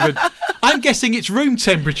temperature of I'm guessing it's room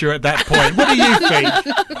temperature at that point. What do you think?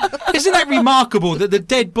 Isn't that remarkable that the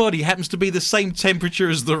dead body happens to be the same temperature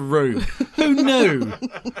as the room? Who knew?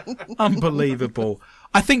 Unbelievable.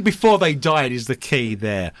 I think before they died is the key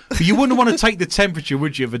there. But you wouldn't want to take the temperature,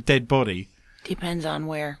 would you, of a dead body? Depends on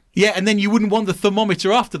where. Yeah, and then you wouldn't want the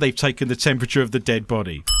thermometer after they've taken the temperature of the dead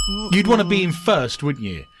body. You'd want to be in first, wouldn't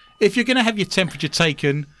you? If you're going to have your temperature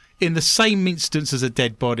taken in the same instance as a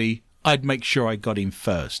dead body, I'd make sure I got in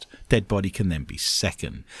first. Dead body can then be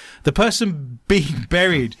second. The person being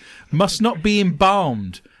buried must not be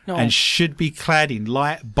embalmed and should be clad in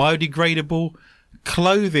light, biodegradable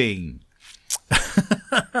clothing.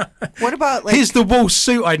 What about like... Here's the wool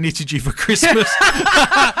suit I knitted you for Christmas.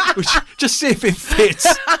 Just see if it fits.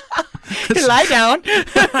 Lie down.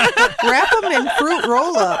 Wrap them in fruit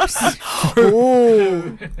roll-ups. Oh.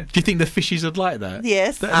 Do you think the fishies would like that?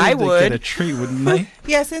 Yes. I They'd would. get a treat, wouldn't they?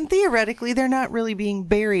 Yes, and theoretically, they're not really being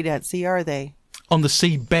buried at sea, are they? On the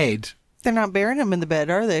sea bed. They're not burying them in the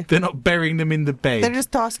bed, are they? They're not burying them in the bed. They're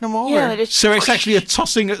just tossing them over. Yeah, just... So it's actually a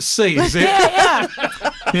tossing at sea, is it? Yeah.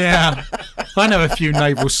 Yeah. I know a few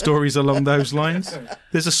naval stories along those lines.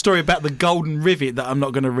 There's a story about the Golden Rivet that I'm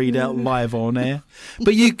not going to read out live on air.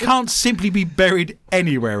 But you can't simply be buried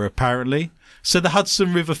anywhere, apparently. So the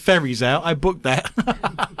Hudson River ferry's out. I booked that.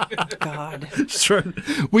 God. So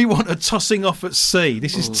we want a tossing off at sea.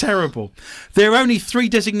 This is terrible. There are only 3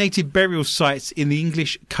 designated burial sites in the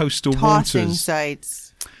English coastal Tossing waters. sites.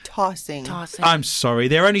 Tossing. I'm sorry.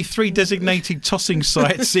 There are only 3 designated tossing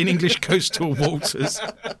sites in English coastal waters.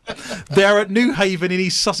 They're at New Haven in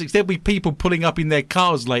East Sussex. There'll be people pulling up in their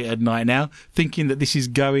cars late at night now, thinking that this is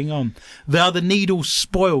going on. They are the Needle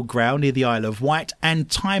Spoil Ground near the Isle of Wight and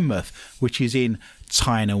Tynemouth, which is in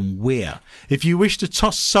Tyne and Wear. If you wish to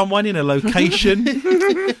toss someone in a location,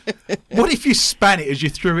 what if you span it as you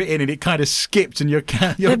threw it in and it kind of skipped and you're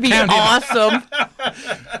That'd be counting? awesome.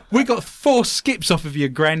 We got 4 skips off of your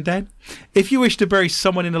granddad. If you wish to bury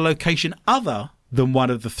someone in a location other than one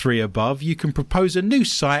of the 3 above, you can propose a new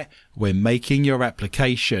site when making your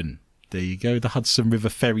application. There you go. The Hudson River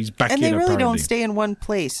ferry's back in, And they really apparently. don't stay in one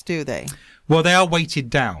place, do they? Well, they are weighted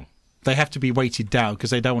down. They have to be weighted down because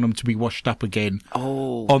they don't want them to be washed up again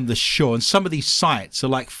on the shore. And some of these sites are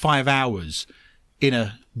like 5 hours in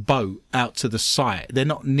a boat out to the site. They're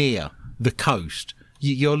not near the coast.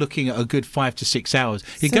 You're looking at a good 5 to 6 hours.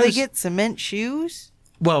 So they get cement shoes?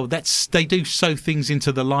 Well, they do sew things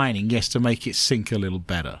into the lining, yes, to make it sink a little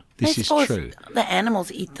better. This is true. The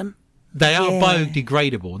animals eat them. They are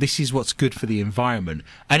biodegradable. This is what's good for the environment.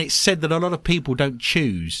 And it's said that a lot of people don't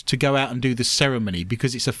choose to go out and do the ceremony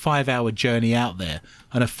because it's a 5-hour journey out there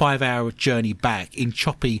and a 5-hour journey back in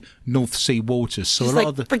choppy North Sea waters. So Just a lot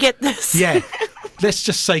of the forget this. Yeah. Let's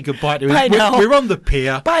just say goodbye to him. I know. We're on the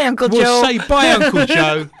pier. Bye, Uncle We'll Joe. say bye, Uncle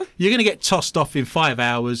Joe. You're going to get tossed off in 5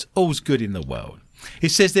 hours. All's good in the world. It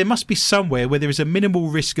says there must be somewhere where there is a minimal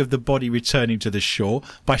risk of the body returning to the shore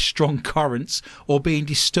by strong currents or being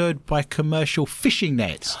disturbed by commercial fishing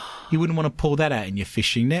nets. You wouldn't want to pull that out in your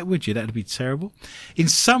fishing net, would you? That would be terrible. In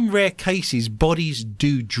some rare cases, bodies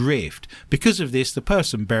do drift. Because of this, the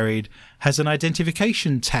person buried has an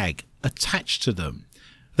identification tag attached to them.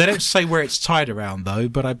 They don't say where it's tied around, though,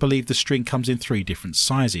 but I believe the string comes in 3 different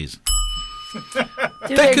sizes.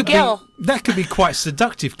 That could be quite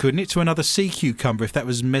seductive, couldn't it, to another sea cucumber if that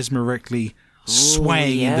was mesmerically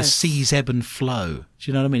swaying in the sea's ebb and flow.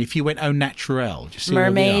 Do you know what I mean? If you went au naturel. Do you see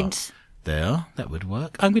Mermaids. There, that would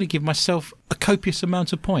work. I'm going to give myself a copious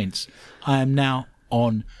amount of points. I am now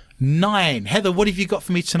on 9. Heather, what have you got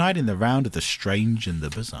for me tonight in the round of the strange and the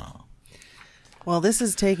bizarre? Well, this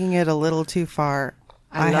is taking it a little too far.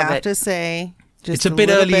 I love have it. to say, just It's a bit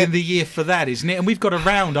little early bit- in the year for that, isn't it? And we've got a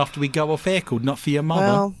round after we go off air called Not For Your Mother.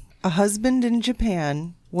 Well, a husband in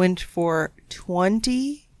Japan went for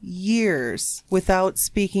 20 years without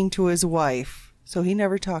speaking to his wife. So he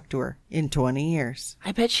never talked to her in 20 years.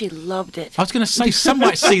 I bet she loved it. I was going to say, some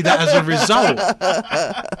might see that as a result.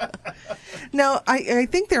 Now, I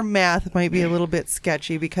think their math might be a little bit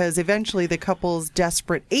sketchy because eventually the couple's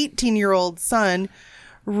desperate 18-year-old son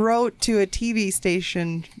wrote to a TV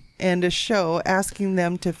station and a show asking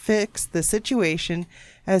them to fix the situation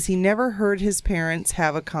as he never heard his parents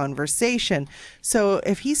have a conversation. So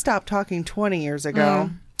if he stopped talking 20 years ago...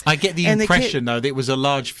 I get the And the impression, though, that it was a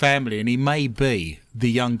large family and he may be the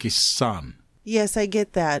youngest son. Yes, I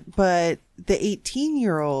get that. But the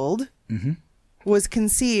 18-year-old was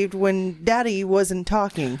conceived when daddy wasn't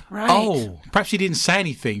talking. Right. Oh, perhaps he didn't say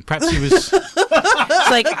anything. Perhaps he was, It's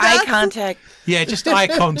like eye contact. yeah, just eye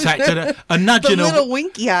contact and a nudge The and little a,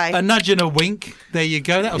 winky eye. a nudge and a wink. There you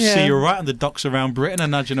go. That'll Yeah. see you right on the docks around Britain, a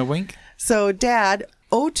nudge and a wink. So dad,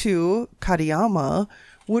 Otu Kadayama,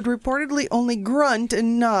 would reportedly only grunt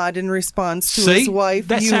and nod in response to See, his wife,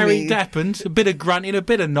 that's Yumi. how it happened. A bit of grunting, a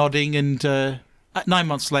bit of nodding, and 9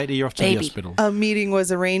 months later, you're off to the Baby. hospital. A meeting was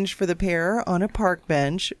arranged for the pair on a park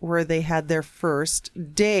bench where they had their first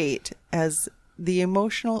date as the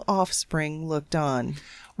emotional offspring looked on.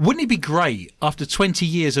 Wouldn't it be great, after 20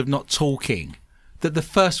 years of not talking, that the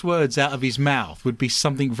first words out of his mouth would be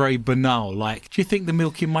something very banal, like, do you think the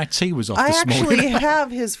milk in my tea was off I this actually morning?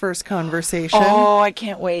 have his first conversation. Oh, I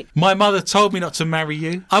can't wait. My mother told me not to marry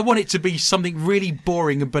you. I want it to be something really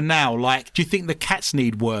boring and banal, like, do you think the cats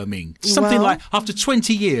need worming? Something Well- like, after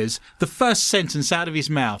 20 years, the first sentence out of his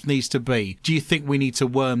mouth needs to be, do you think we need to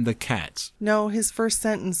worm the cats? No, his first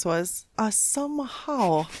sentence was,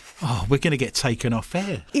 somehow, Oh, we're going to get taken off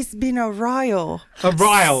air. it's been a while A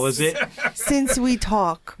rile, is it? since we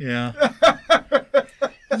talk. Yeah.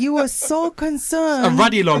 You were so A concerned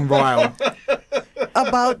ruddy long rile.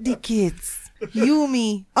 about the kids.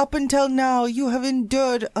 Yumi, up until now, you have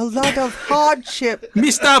endured a lot of hardship.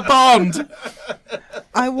 Mr. Bond!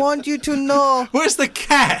 I want you to know Where's the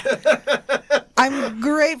cat? I'm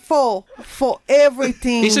grateful for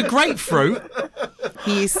everything. It's a grapefruit.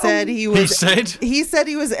 He said he was. He said. He said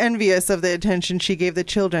he was envious of the attention she gave the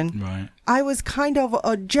children. Right. I was kind of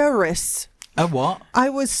jealous. A what? I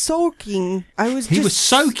was soaking. He was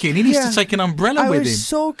soaking. He needs to take an umbrella I with was him.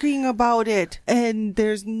 soaking about it, and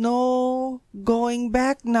there's no going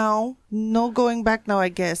back now. No going back now, I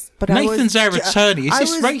guess. But Nathan's I our was attorney. Is I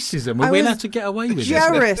this was- racism? I Are we was allowed to get away with this?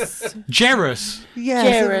 jealous. Jealous. Yes,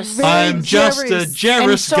 Jealous. very I'm just a jealous. And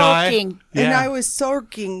jealous guy. soaking. Yeah. And I was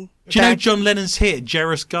soaking. Do you know John Lennon's hit,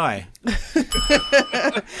 Jealous Guy?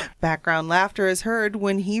 Background laughter is heard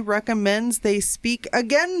when he recommends they speak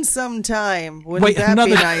again sometime. Wouldn't Wait, that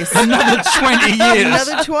another, be nice? another 20 years.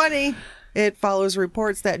 Another 20. It follows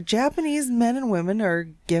reports that Japanese men and women are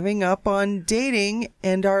giving up on dating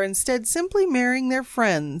and are instead simply marrying their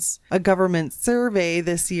friends. A government survey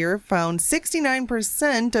this year found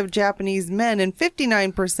 69% of Japanese men and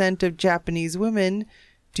 59% of Japanese women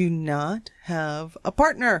do not have a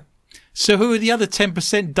partner. So who are the other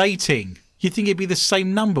 10% dating? You'd think it'd be the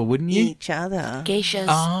same number, wouldn't you? Each other. Geishas.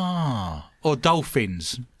 Ah. Or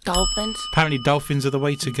dolphins. Dolphins. Apparently dolphins are the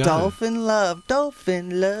way to go. Dolphin love,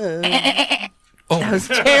 dolphin love. Oh. That was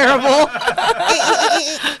terrible.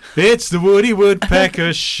 It's the Woody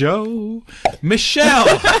Woodpecker Show. Michelle.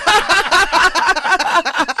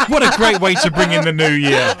 What a great way to bring in the new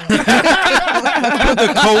year. Put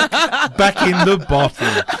the cork back in the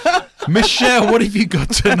bottle. Michelle, what have you got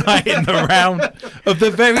tonight in the round of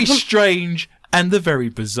the very strange and the very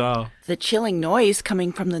bizarre? The chilling noise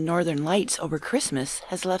coming from the northern lights over Christmas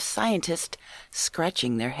has left scientists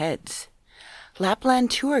scratching their heads. Lapland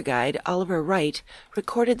tour guide Oliver Wright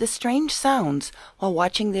recorded the strange sounds while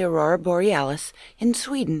watching the aurora borealis in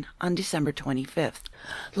Sweden on December 25th.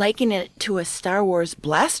 Likening it to a Star Wars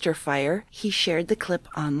blaster fire, he shared the clip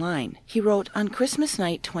online. He wrote, "On Christmas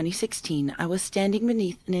night 2016, I was standing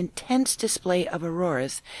beneath an intense display of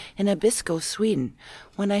auroras in Abisko, Sweden,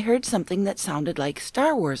 when I heard something that sounded like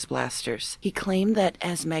Star Wars blasters." He claimed that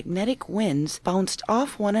as magnetic winds bounced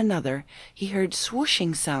off one another, he heard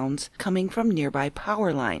swooshing sounds coming from nearby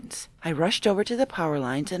power lines. I rushed over to the power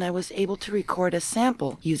lines and I was able to record a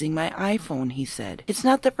sample using my iPhone, he said. It's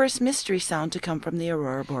not the first mystery sound to come from the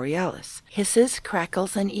aurora borealis. Hisses,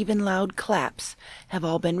 crackles, and even loud claps have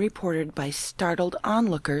all been reported by startled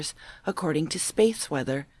onlookers, according to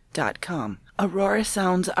spaceweather.com. Aurora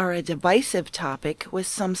sounds are a divisive topic, with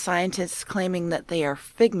some scientists claiming that they are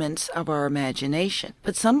figments of our imagination.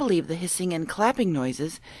 But some believe the hissing and clapping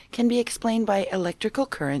noises can be explained by electrical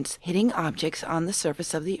currents hitting objects on the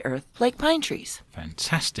surface of the Earth, like pine trees.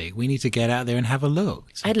 Fantastic. We need to get out there and have a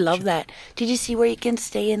look. I'd love that. Did you see where you can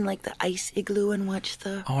stay in like the ice igloo and watch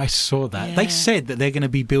the... Oh, I saw that. Yeah. They said that they're going to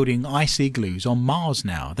be building ice igloos on Mars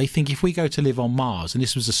now. They think if we go to live on Mars, and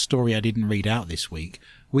this was a story I didn't read out this week,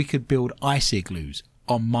 we could build ice igloos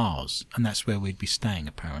on Mars, and that's where we'd be staying,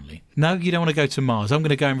 apparently. No, you don't want to go to Mars. I'm going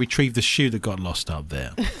to go and retrieve the shoe that got lost up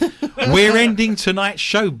there. We're ending tonight's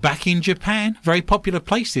show back in Japan. Very popular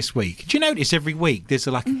place this week. Do you notice every week there's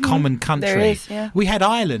a common country? There is, yeah. We had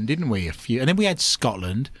Ireland, didn't we? And then we had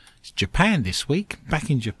Scotland. It's Japan this week. Back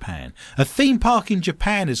in Japan. A theme park in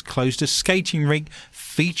Japan has closed a skating rink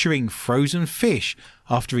featuring frozen fish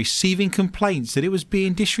after receiving complaints that it was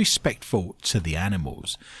being disrespectful to the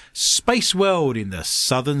animals. Space World in the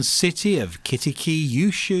southern city of Kitiki,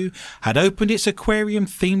 Yushu, had opened its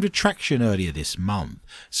aquarium-themed attraction earlier this month.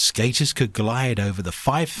 Skaters could glide over the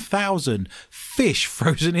 5,000 fish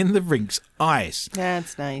frozen in the rink's ice.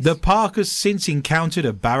 That's nice. The park has since encountered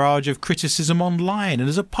a barrage of criticism online and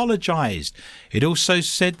has apologised. It also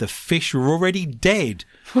said the fish were already dead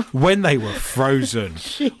when they were frozen.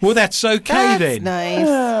 Well, that's okay then. Nice.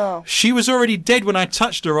 Oh. She was already dead when I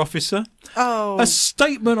touched her, officer. Oh. A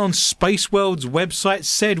statement on Space World's website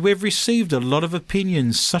said, "We've received a lot of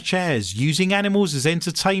opinions, such as using animals as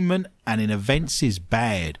entertainment and in events is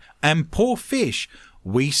bad, and poor fish.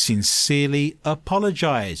 We sincerely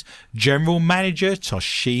apologise." General Manager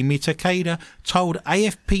Toshimi Takeda told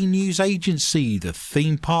AFP News Agency the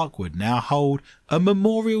theme park would now hold a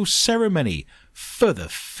memorial ceremony for the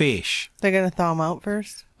fish. They're going to thaw them out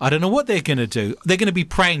first? I don't know what they're going to do. They're going to be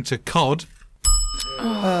praying to Cod.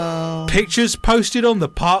 Oh. Pictures posted on the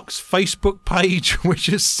park's Facebook page, which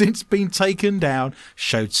has since been taken down,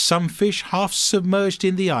 showed some fish half submerged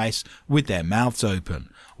in the ice with their mouths open,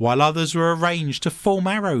 while others were arranged to form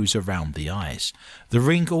arrows around the ice. The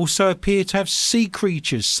rink also appeared to have sea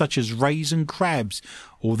creatures such as rays and crabs,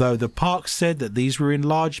 although the park said that these were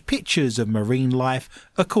enlarged pictures of marine life,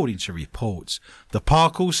 according to reports. The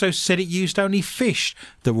park also said it used only fish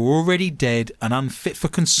that were already dead and unfit for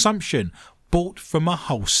consumption, bought from a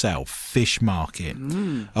wholesale fish market.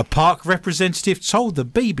 A park representative told the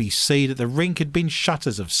BBC that the rink had been shut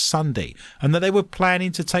as of Sunday and that they were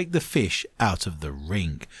planning to take the fish out of the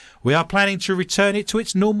rink. "We are planning to return it to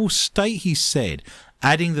its normal state," he said,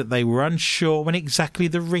 adding that they were unsure when exactly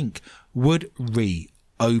the rink would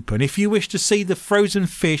reopen. If you wish to see the frozen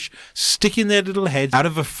fish sticking their little heads out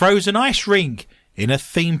of a frozen ice rink in a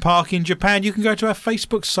theme park in Japan, you can go to our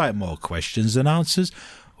Facebook site. More questions and answers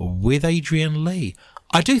with Adrian Lee.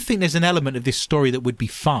 I do think there's an element of this story that would be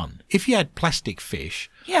fun. If you had plastic fish,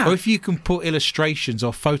 Yeah. or if you can put illustrations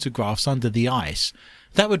or photographs under the ice,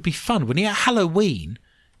 that would be fun. When you're at Halloween,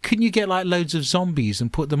 couldn't you get like loads of zombies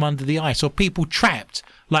and put them under the ice, or people trapped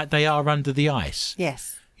like they are under the ice?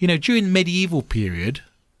 Yes. You know, during the medieval period,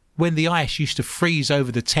 when the ice used to freeze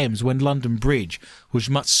over the Thames, when London Bridge was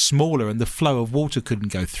much smaller and the flow of water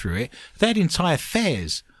couldn't go through it, they had entire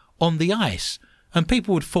fairs on the ice. And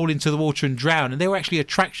people would fall into the water and drown, and there were actually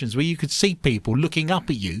attractions where you could see people looking up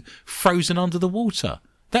at you, frozen under the water.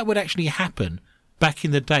 That would actually happen back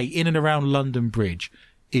in the day, in and around London Bridge,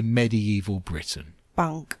 in medieval Britain.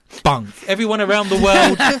 Bunk. Bunk. Everyone around the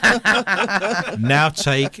world, now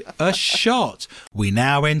take a shot. We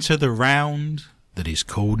now enter the round that is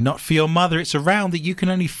called Not For Your Mother. It's a round that you can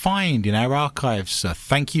only find in our archives. So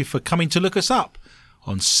thank you for coming to look us up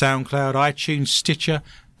on SoundCloud, iTunes, Stitcher,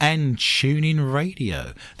 and TuneIn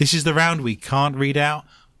Radio. This is the round we can't read out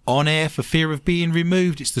on air for fear of being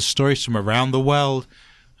removed. It's the stories from around the world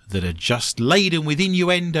that are just laden with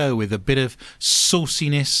innuendo, with a bit of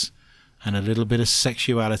sauciness and a little bit of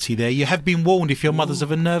sexuality there. You have been warned, if your mother's of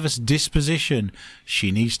a nervous disposition, she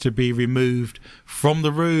needs to be removed from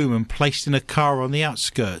the room and placed in a car on the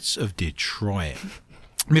outskirts of Detroit.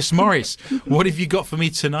 Miss Morris, what have you got for me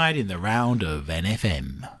tonight in the round of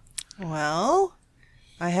NFM? Well,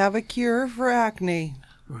 I have a cure for acne.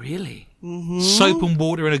 Really? Soap and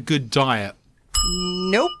water and a good diet.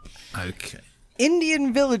 Nope. Okay.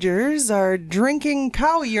 Indian villagers are drinking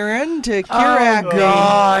cow urine to cure acne.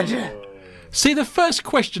 God. See, the first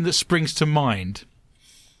question that springs to mind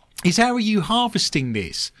is how are you harvesting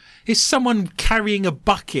this? Is someone carrying a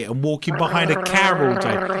bucket and walking behind a cow all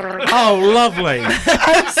day? Oh, lovely.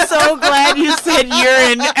 I'm so glad you said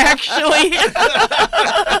urine, actually.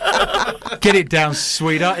 Get it down,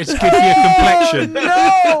 sweetheart. It's good for your complexion.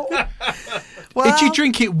 No. Well, Did you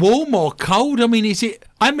drink it warm or cold? I mean, is it...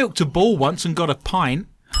 I milked a bull once and got a pint.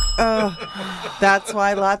 that's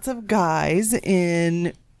why lots of guys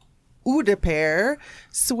in Udapare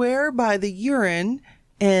swear by the urine,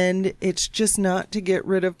 and it's just not to get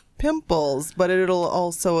rid of pimples, but it'll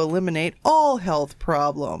also eliminate all health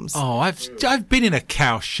problems. Oh, I've been in a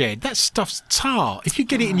cow shed. That stuff's tar. If you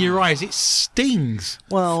get it in your eyes, it stings.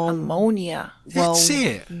 Well, Ammonia. That's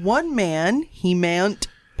it. One man, he meant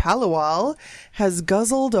Palawal, has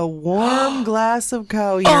guzzled a warm glass of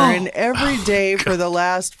cow urine every day for the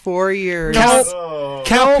last 4 years.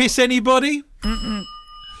 Cow piss anybody?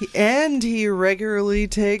 And he regularly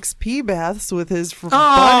takes pee baths with his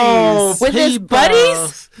buddies. With his pee buddies?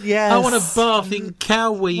 bath. Yes. I want a bath in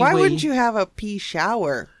cow wee Why wee. wouldn't you have a pee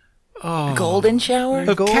shower? Golden shower?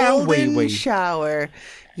 A cow wee Golden wee. shower.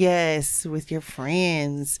 Yes, with your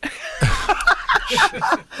friends.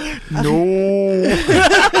 No.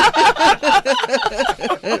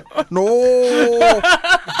 No.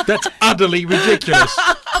 That's utterly ridiculous.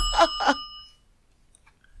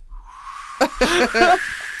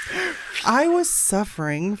 I was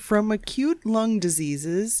suffering from acute lung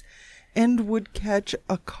diseases and would catch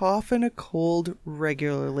a cough and a cold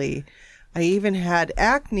regularly. I even had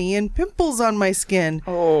acne and pimples on my skin.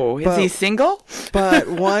 Oh, is he single? But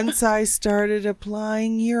once I started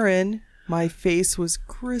applying urine, my face was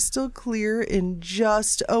crystal clear in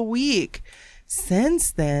just a week.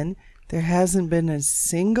 Since then, there hasn't been a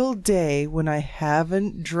single day when I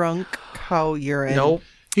haven't drunk cow urine. Nope.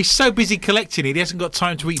 He's so busy collecting it, he hasn't got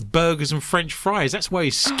time to eat burgers and French fries. That's why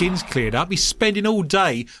his skin's cleared up. He's spending all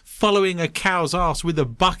day following a cow's ass with a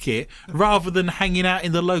bucket rather than hanging out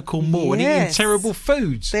in the local mall and eating Yes. terrible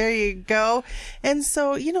foods. There you go. And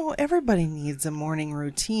so, everybody needs a morning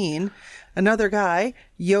routine. Another guy,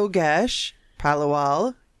 Yogesh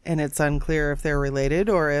Palawal, and it's unclear if they're related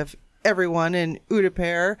or if everyone in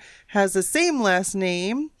Udapare has the same last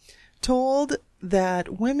name, told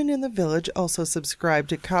that women in the village also subscribe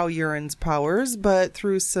to cow urine's powers, but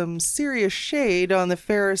through some serious shade on the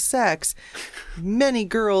fairer sex, many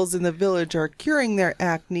girls in the village are curing their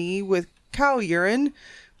acne with cow urine,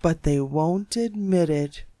 but they won't admit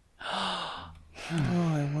it. Oh,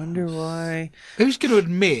 I wonder why. Who's going to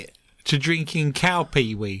admit to drinking cow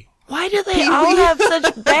pee-wee? Why do they all have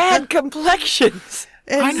such bad complexions?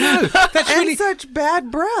 And, I know. That's and really... such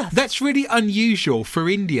bad breath. That's really unusual for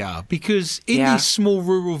India because in Yeah. these small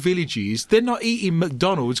rural villages, they're not eating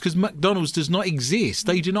McDonald's because McDonald's does not exist.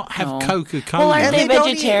 They do not have No. Coca-Cola. Well, aren't And they don't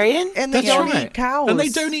vegetarian? Eat, and they That's don't right. eat cows. And they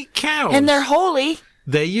don't eat cows. And they're holy.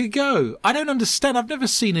 There you go. I don't understand. I've never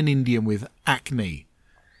seen an Indian with acne.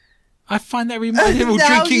 I find that reminds me of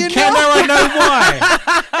Now drinking you cow. know. Now I know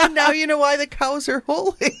why. And now you know why the cows are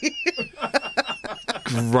holy.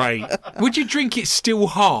 Great. Would you drink it still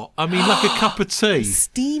hot? I mean, like a cup of tea?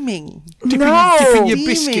 Steaming. Dipping your Steaming.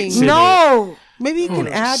 biscuits in it. No. Maybe you can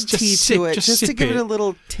add just tea sip- to it just just to sip give it it. a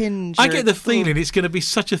little tinge. I or- get the feeling it's going to be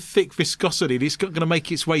such a thick viscosity that it's not going to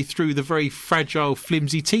make its way through the very fragile,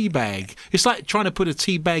 flimsy tea bag. It's like trying to put a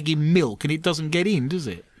tea bag in milk and it doesn't get in, does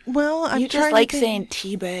it? Well, I'm You trying just to like think-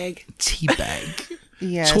 saying teabag. Tea bag.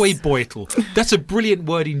 Yes. Toy beutel. That's a brilliant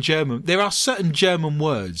word in German. There are certain German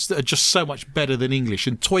words that are just so much better than English,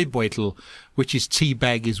 and toy beutel, which is tea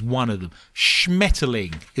bag, is one of them.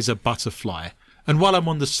 Schmetterling is a butterfly. And while I'm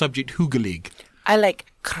on the subject, Hugelig, I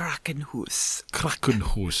like Krakenhus.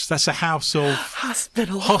 Krankenhaus. That's a house of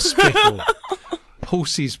Hospital. hospital.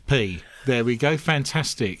 Horses pee. There we go.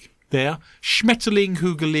 Fantastic. There. Schmetterling,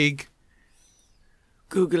 Hugelig,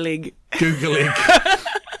 Googling. Googling.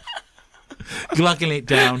 Glugging it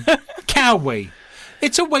down. Cowwee.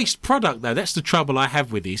 It's a waste product, though. That's the trouble I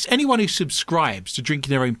have with this. Anyone who subscribes to drinking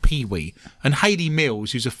their own pee-wee, and Hayley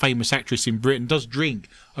Mills, who's a famous actress in Britain, does drink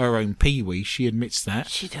her own pee-wee. She admits that.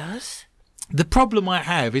 She does? The problem I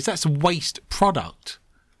have is that's a waste product.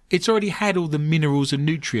 It's already had all the minerals and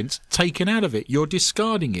nutrients taken out of it. You're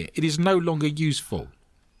discarding it. It is no longer useful.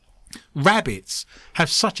 Rabbits have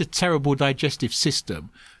such a terrible digestive system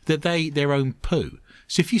that they eat their own poo.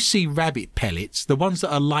 So if you see rabbit pellets, the ones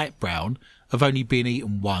that are light brown have only been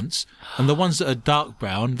eaten once, and the ones that are dark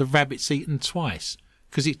brown, the rabbit's eaten twice.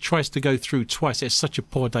 Because it tries to go through twice. It has such a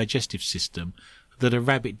poor digestive system that a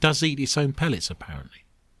rabbit does eat its own pellets, apparently.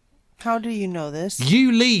 How do you know this?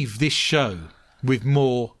 You leave this show with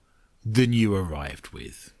more than you arrived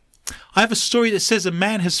with. I have a story that says a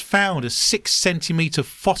man has found a 6-centimetre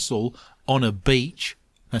fossil on a beach.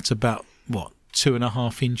 That's about,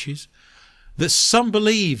 2.5 inches? That some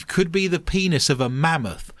believe could be the penis of a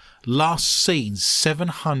mammoth last seen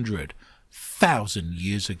 700,000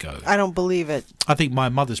 years ago. I don't believe it. I think my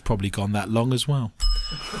mother's probably gone that long as well.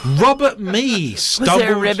 Robert Mee stumbled... Was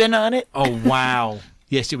there a ribbon on it? Oh, wow.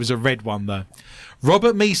 Yes, it was a red one, though.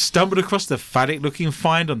 Robert Mee stumbled across the phallic-looking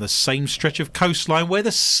find on the same stretch of coastline where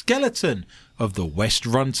the skeleton of the West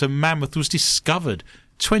Runton mammoth was discovered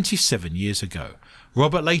 27 years ago.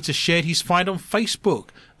 Robert later shared his find on Facebook,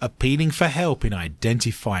 appealing for help in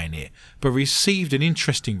identifying it, but received an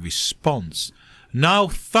interesting response. Niall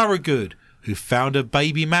Thorogood, who found a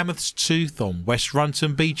baby mammoth's tooth on West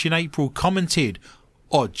Runton Beach in April, commented,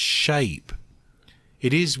 "Odd shape."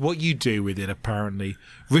 It is what you do with it, apparently.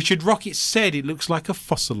 Richard Rocket said it looks like a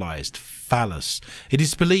fossilised phallus. It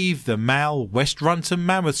is believed the male West Runton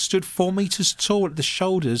mammoth stood 4 metres tall at the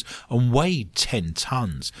shoulders and weighed 10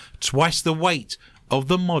 tonnes, twice the weight of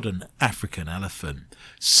the modern African elephant.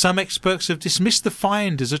 Some experts have dismissed the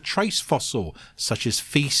find as a trace fossil, such as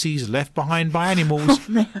faeces left behind by animals,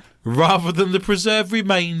 rather than the preserved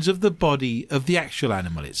remains of the body of the actual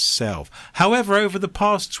animal itself. However, over the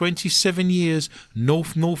past 27 years,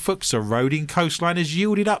 North Norfolk's eroding coastline has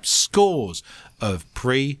yielded up scores of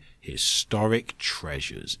prehistoric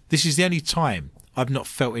treasures. This is the only time I've not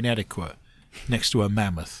felt inadequate next to a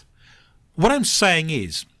mammoth. What I'm saying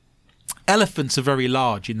is, elephants are very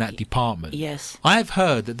large in that department. Yes. I have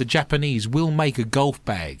heard that the Japanese will make a golf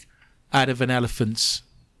bag out of an elephant's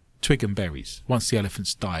twig and berries once the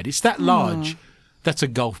elephant's died. It's that large. That's a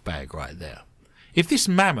golf bag right there. If this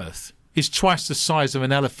mammoth is twice the size of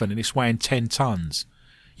an elephant and it's weighing 10 tonnes,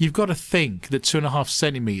 you've got to think that 2.5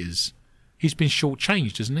 centimetres, he's been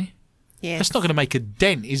shortchanged, hasn't he? Yes. That's not going to make a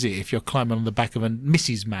dent, is it, if you're climbing on the back of a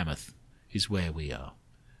Mrs. Mammoth, is where we are.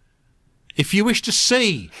 If you wish to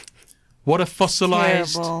see what a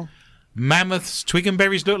fossilised Terrible. mammoth's twig and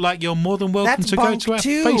berries look like, you're more than welcome That's to go bunk to our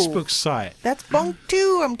too. Facebook site. That's bunk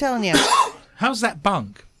too, I'm telling you. How's that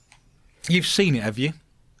bunk? You've seen it, have you?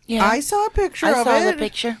 Yeah. I saw a picture I of saw it. the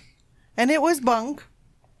picture. And it was bunk.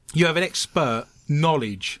 You have an expert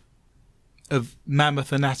knowledge of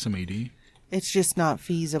mammoth anatomy, do you? It's just not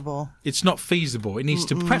feasible. It's not feasible. It needs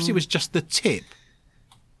to... Perhaps it was just the tip.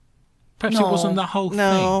 Perhaps it No. wasn't the whole thing.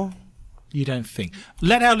 No. You don't think?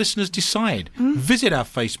 Let our listeners decide. Visit our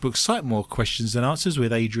Facebook site, More Questions Than Answers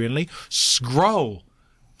with Adrian Lee. Scroll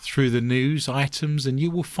through the news items and you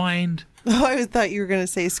will find... I thought you were going to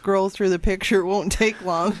say scroll through the picture. It won't take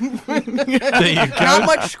long. There you Not go.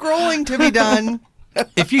 much scrolling to be done.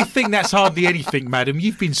 If you think that's hardly anything, madam,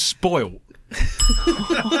 you've been spoilt.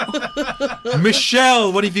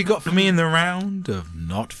 Michelle, what have you got for me in the round of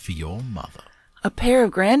Not For Your Mother? A pair of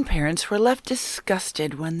grandparents were left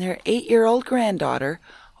disgusted when their 8-year-old granddaughter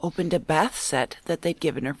opened a bath set that they'd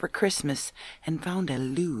given her for Christmas and found a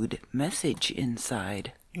lewd message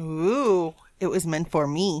inside. Ooh, it was meant for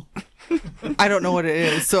me. I don't know what it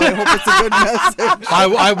is, so I hope it's a good message.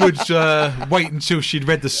 I would wait until she'd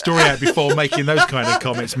read the story out before making those kind of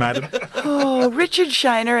comments, madam. Oh, Richard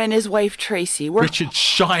Shiner and his wife Tracy were Richard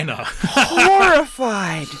Shiner.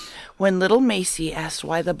 horrified when little Macy asked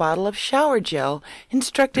why the bottle of shower gel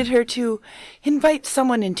instructed her to invite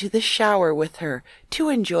someone into the shower with her to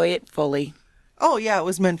enjoy it fully. Oh, yeah, it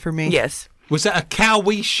was meant for me. Yes, Was that a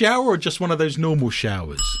cow-wee shower or just one of those normal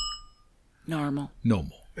showers? normal.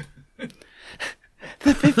 Normal.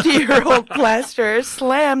 The 50-year-old plasterer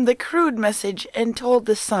slammed the crude message and told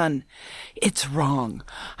the son, "It's wrong.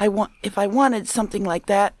 If I wanted something like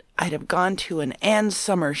that, I'd have gone to an Ann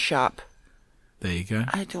Summers shop." There you go.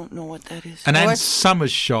 I don't know what that is. An Ann What?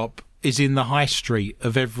 Summers shop is in the high street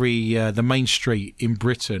of the main street in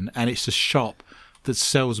Britain, and it's a shop that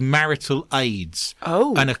sells marital aids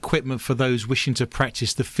and equipment for those wishing to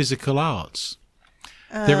practice the physical arts.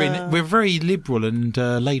 We're very liberal and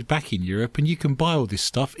laid back in Europe, and you can buy all this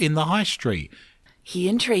stuff in the high street. He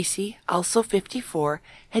and Tracy, also 54,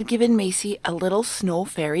 had given Macy a little snow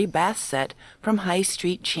fairy bath set from high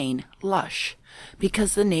street chain Lush,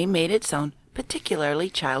 because the name made it sound particularly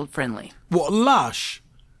child-friendly. What lush!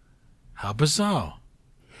 How bizarre.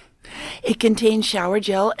 It contained shower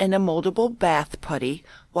gel and a moldable bath putty,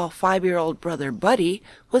 while 5-year-old brother Buddy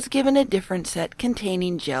was given a different set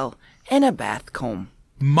containing gel and a bath comb.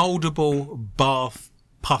 Moldable bath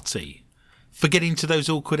putty for getting to those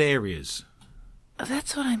awkward areas.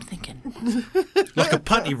 That's what I'm thinking. Like a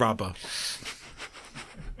putty rubber.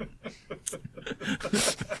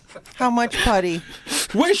 How much putty?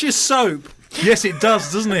 Where's your soap? Yes, it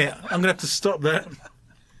does, doesn't it? I'm going to have to stop that.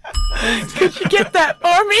 Could you get that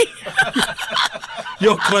for me?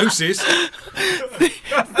 You're closest.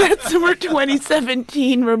 That's number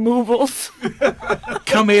 2017 removals.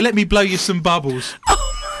 Come here, let me blow you some bubbles.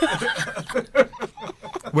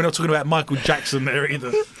 We're not talking about Michael Jackson there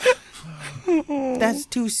either. That's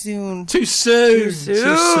too soon. Too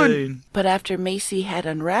soon. But after Macy had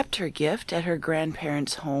unwrapped her gift at her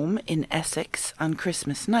grandparents' home in Essex on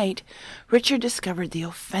Christmas night, Richard discovered the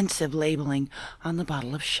offensive labeling on the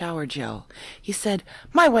bottle of shower gel. He said,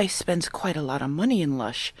 "My wife spends quite a lot of money in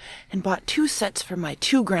Lush and bought 2 sets for my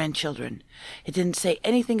 2 grandchildren. It didn't say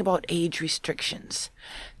anything about age restrictions.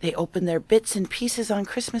 They opened their bits and pieces on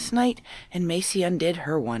Christmas night, and Macy undid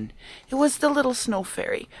her one. It was the little snow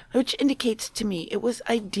fairy, which indicates to me it was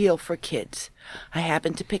ideal for kids. I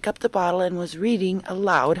happened to pick up the bottle and was reading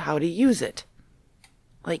aloud how to use it."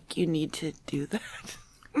 Like, you need to do that?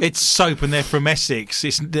 It's soap and they're from Essex.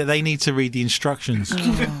 They need to read the instructions.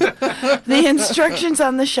 The instructions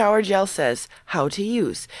on the shower gel says how to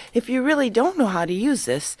use. If you really don't know how to use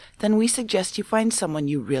this, then we suggest you find someone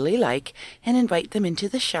you really like and invite them into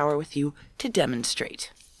the shower with you to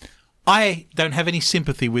demonstrate. I don't have any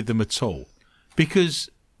sympathy with them at all because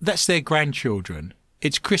that's their grandchildren.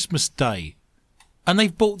 It's Christmas Day and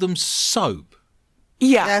they've bought them soap.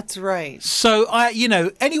 Yeah. That's right. So,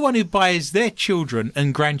 anyone who buys their children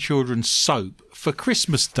and grandchildren soap for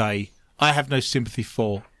Christmas Day, I have no sympathy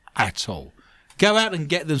for at all. Go out and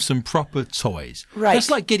get them some proper toys. Right. That's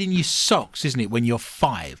like getting you socks, isn't it, when you're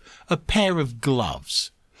 5? A pair of gloves.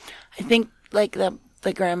 I think, like, the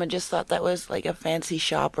grandma just thought that was like a fancy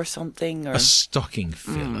shop or something. Or A stocking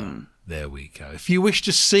filler. There we go. If you wish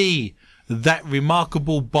to see that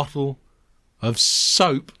remarkable bottle of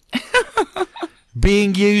soap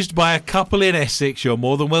being used by a couple in Essex, you're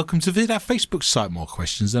more than welcome to visit our Facebook site. More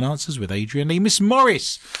questions and answers with Adrian Lee. Miss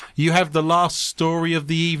Morris, you have the last story of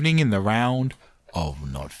the evening in the round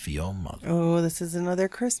of Not For Your Mother. Oh, this is another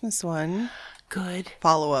Christmas one. Good.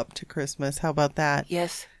 Follow up to Christmas. How about that?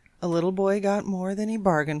 Yes. A little boy got more than he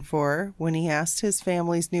bargained for when he asked his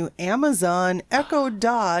family's new Amazon Echo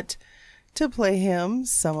Dot to play him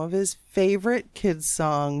some of his favorite kids'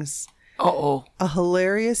 songs. Uh-oh. A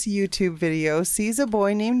hilarious YouTube video sees a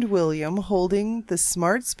boy named William holding the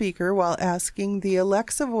smart speaker while asking the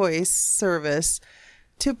Alexa voice service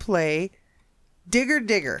to play Digger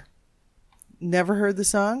Digger. Never heard the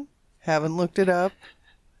song, haven't looked it up,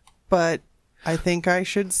 but I think I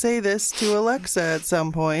should say this to Alexa at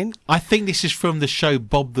some point. I think this is from the show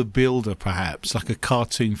Bob the Builder, perhaps, like a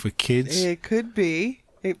cartoon for kids. It could be.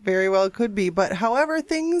 It very well could be. But however,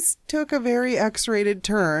 things took a very X-rated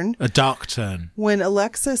turn. A dark turn. When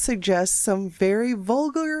Alexa suggests some very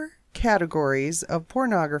vulgar categories of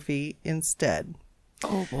pornography instead.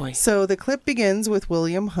 Oh, boy. So the clip begins with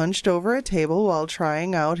William hunched over a table while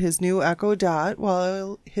trying out his new Echo Dot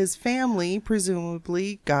while his family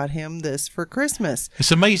presumably got him this for Christmas.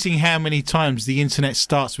 It's amazing how many times the internet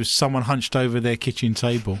starts with someone hunched over their kitchen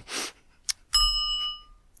table.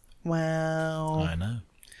 Wow. I know.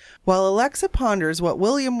 While Alexa ponders what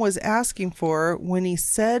William was asking for when he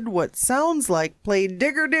said what sounds like play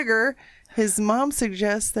Digger Digger, his mom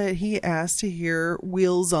suggests that he asked to hear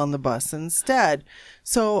Wheels on the Bus instead.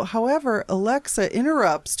 So, however, Alexa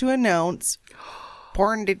interrupts to announce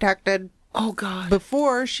porn detected. Oh, God.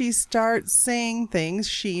 Before she starts saying things,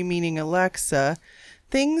 she meaning Alexa,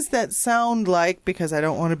 things that sound like, because I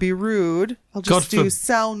don't want to be rude, I'll just do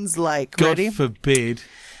sounds like. God Ready? forbid.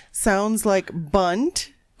 Sounds like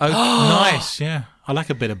bunt. Oh, nice, yeah. I like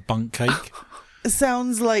a bit of bunk cake.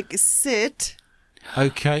 Sounds like sit.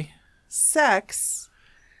 Okay. Sex.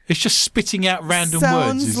 It's just spitting out random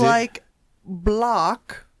Sounds words, is like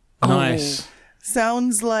block. it? Nice.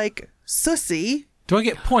 Sounds like sussy. Do I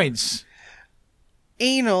get points?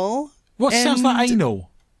 Anal. What sounds like anal?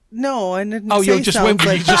 No, I didn't Oh, say you just sounds went.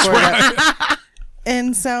 like You just before went. that.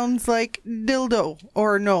 And sounds like dildo.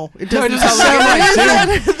 Or no, it No, it doesn't doesn't sound like sound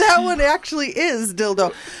like that one actually is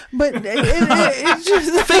dildo. But it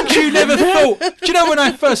just... Things you never thought. Do you know when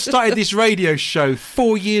I first started this radio show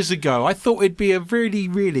 4 years ago, I thought it'd be a really,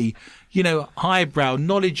 really, highbrow,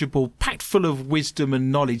 knowledgeable, packed full of wisdom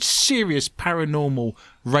and knowledge, serious paranormal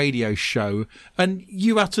radio show. And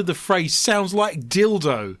you uttered the phrase, sounds like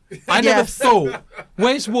dildo. I never Yes. thought,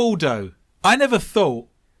 where's Waldo? I never thought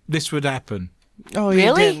this would happen. Oh,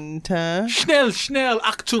 Really? you didn't, huh? Schnell, schnell,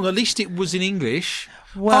 Achtung, at least it was in English.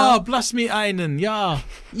 Well- Bless me einen, ja.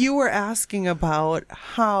 You were asking about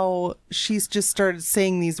how she's just started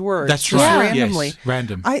saying these words. That's just right. randomly. Yes,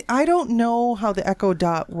 random. I don't know how the Echo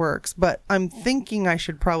Dot works, but I'm thinking I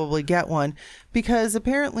should probably get one because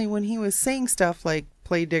apparently when he was saying stuff like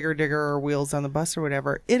play Digger Digger or Wheels on the Bus or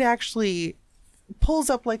whatever, it actually pulls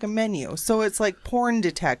up like a menu. So it's like porn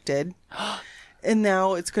detected. And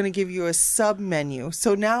now it's going to give you a sub menu.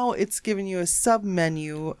 So now it's giving you a sub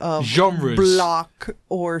menu of genres, block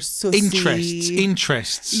or sussy.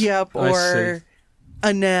 Interests. Yep, or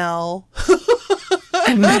anal.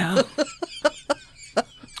 Now.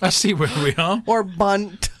 I see where we are. Or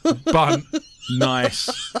bunt. Bunt.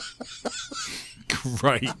 Nice.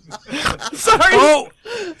 Great. Sorry. Oh,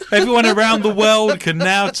 everyone around the world can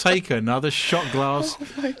now take another shot glass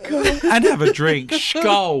and have a drink.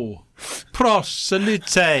 Skål. Prost.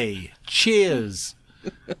 Salute. Cheers.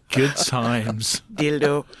 Good times.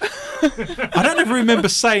 Dildo. I don't ever remember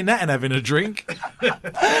saying that and having a drink.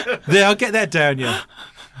 There, I'll get that down you.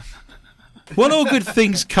 Well, all good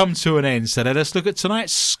things come to an end, so let us look at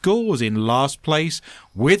tonight's scores. In last place,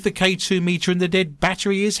 with the K2 meter and the dead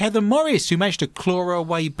battery, is Heather Morris, who managed to claw her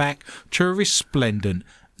way back to a resplendent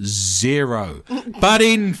 0. But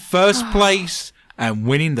in first place, and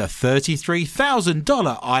winning the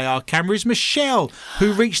 $33,000 IR camera, is Michelle,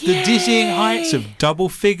 who reached the dizzying heights of double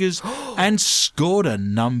figures and scored a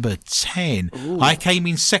number 10. I came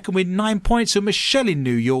in second with 9 points, and Michelle in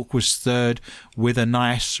New York was third with a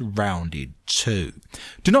nice rounded 2.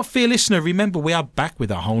 Do not fear, listener. Remember, we are back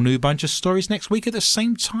with a whole new bunch of stories next week at the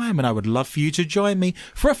same time, and I would love for you to join me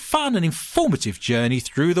for a fun and informative journey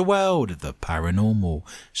through the world of the paranormal,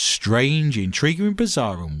 strange, intriguing,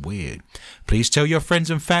 bizarre and weird. Please tell your friends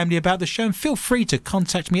and family about the show, and feel free to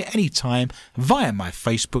contact me at any time via my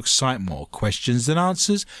Facebook site, More Questions Than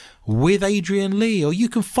Answers with Adrian Lee, or you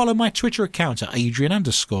can follow my Twitter account at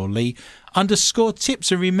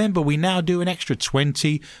Adrian_Lee_tips. And remember, we now do an extra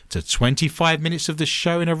 20 to 25 minutes of the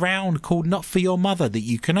show in a round called Not For Your Mother that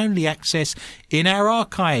you can only access in our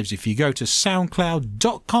archives if you go to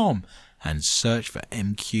soundcloud.com and search for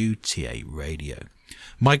MQTA Radio.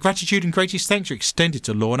 My gratitude and greatest thanks are extended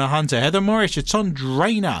to Lorna Hunter, Heather Morris, Ton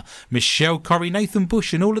Drainer, Michelle Corrie, Nathan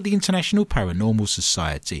Bush, and all at the International Paranormal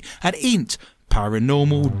Society at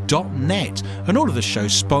paranormal.net, and all of the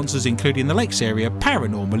show's sponsors, including the Lakes Area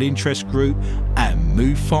Paranormal Interest Group and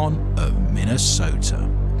MUFON of Minnesota.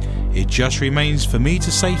 It just remains for me to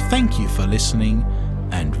say thank you for listening,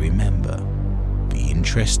 and remember, be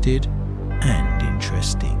interested and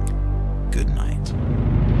interesting. Good night.